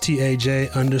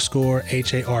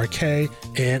MSTAJ_HARK.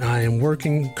 And I am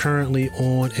working currently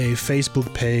on a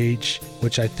Facebook page,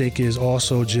 which I think is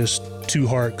also just Two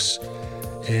Harks.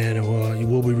 And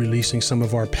we'll be releasing some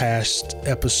of our past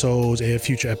episodes and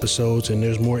future episodes, and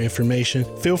there's more information.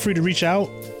 Feel free to reach out.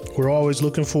 We're always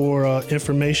looking for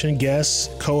information, guests,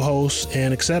 co-hosts,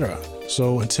 and etc.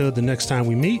 So until the next time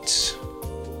we meet,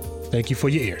 thank you for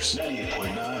your ears.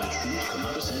 98.9 The Truth,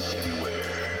 Columbus and everywhere.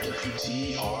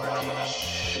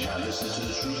 WTRH. Now listen to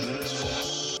the truth that is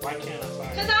false. Why can't I fire?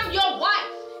 Because I'm your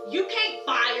wife. You can't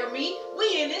fire me.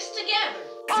 We in this together.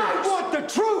 I want the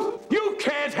truth! You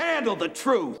can't handle the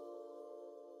truth!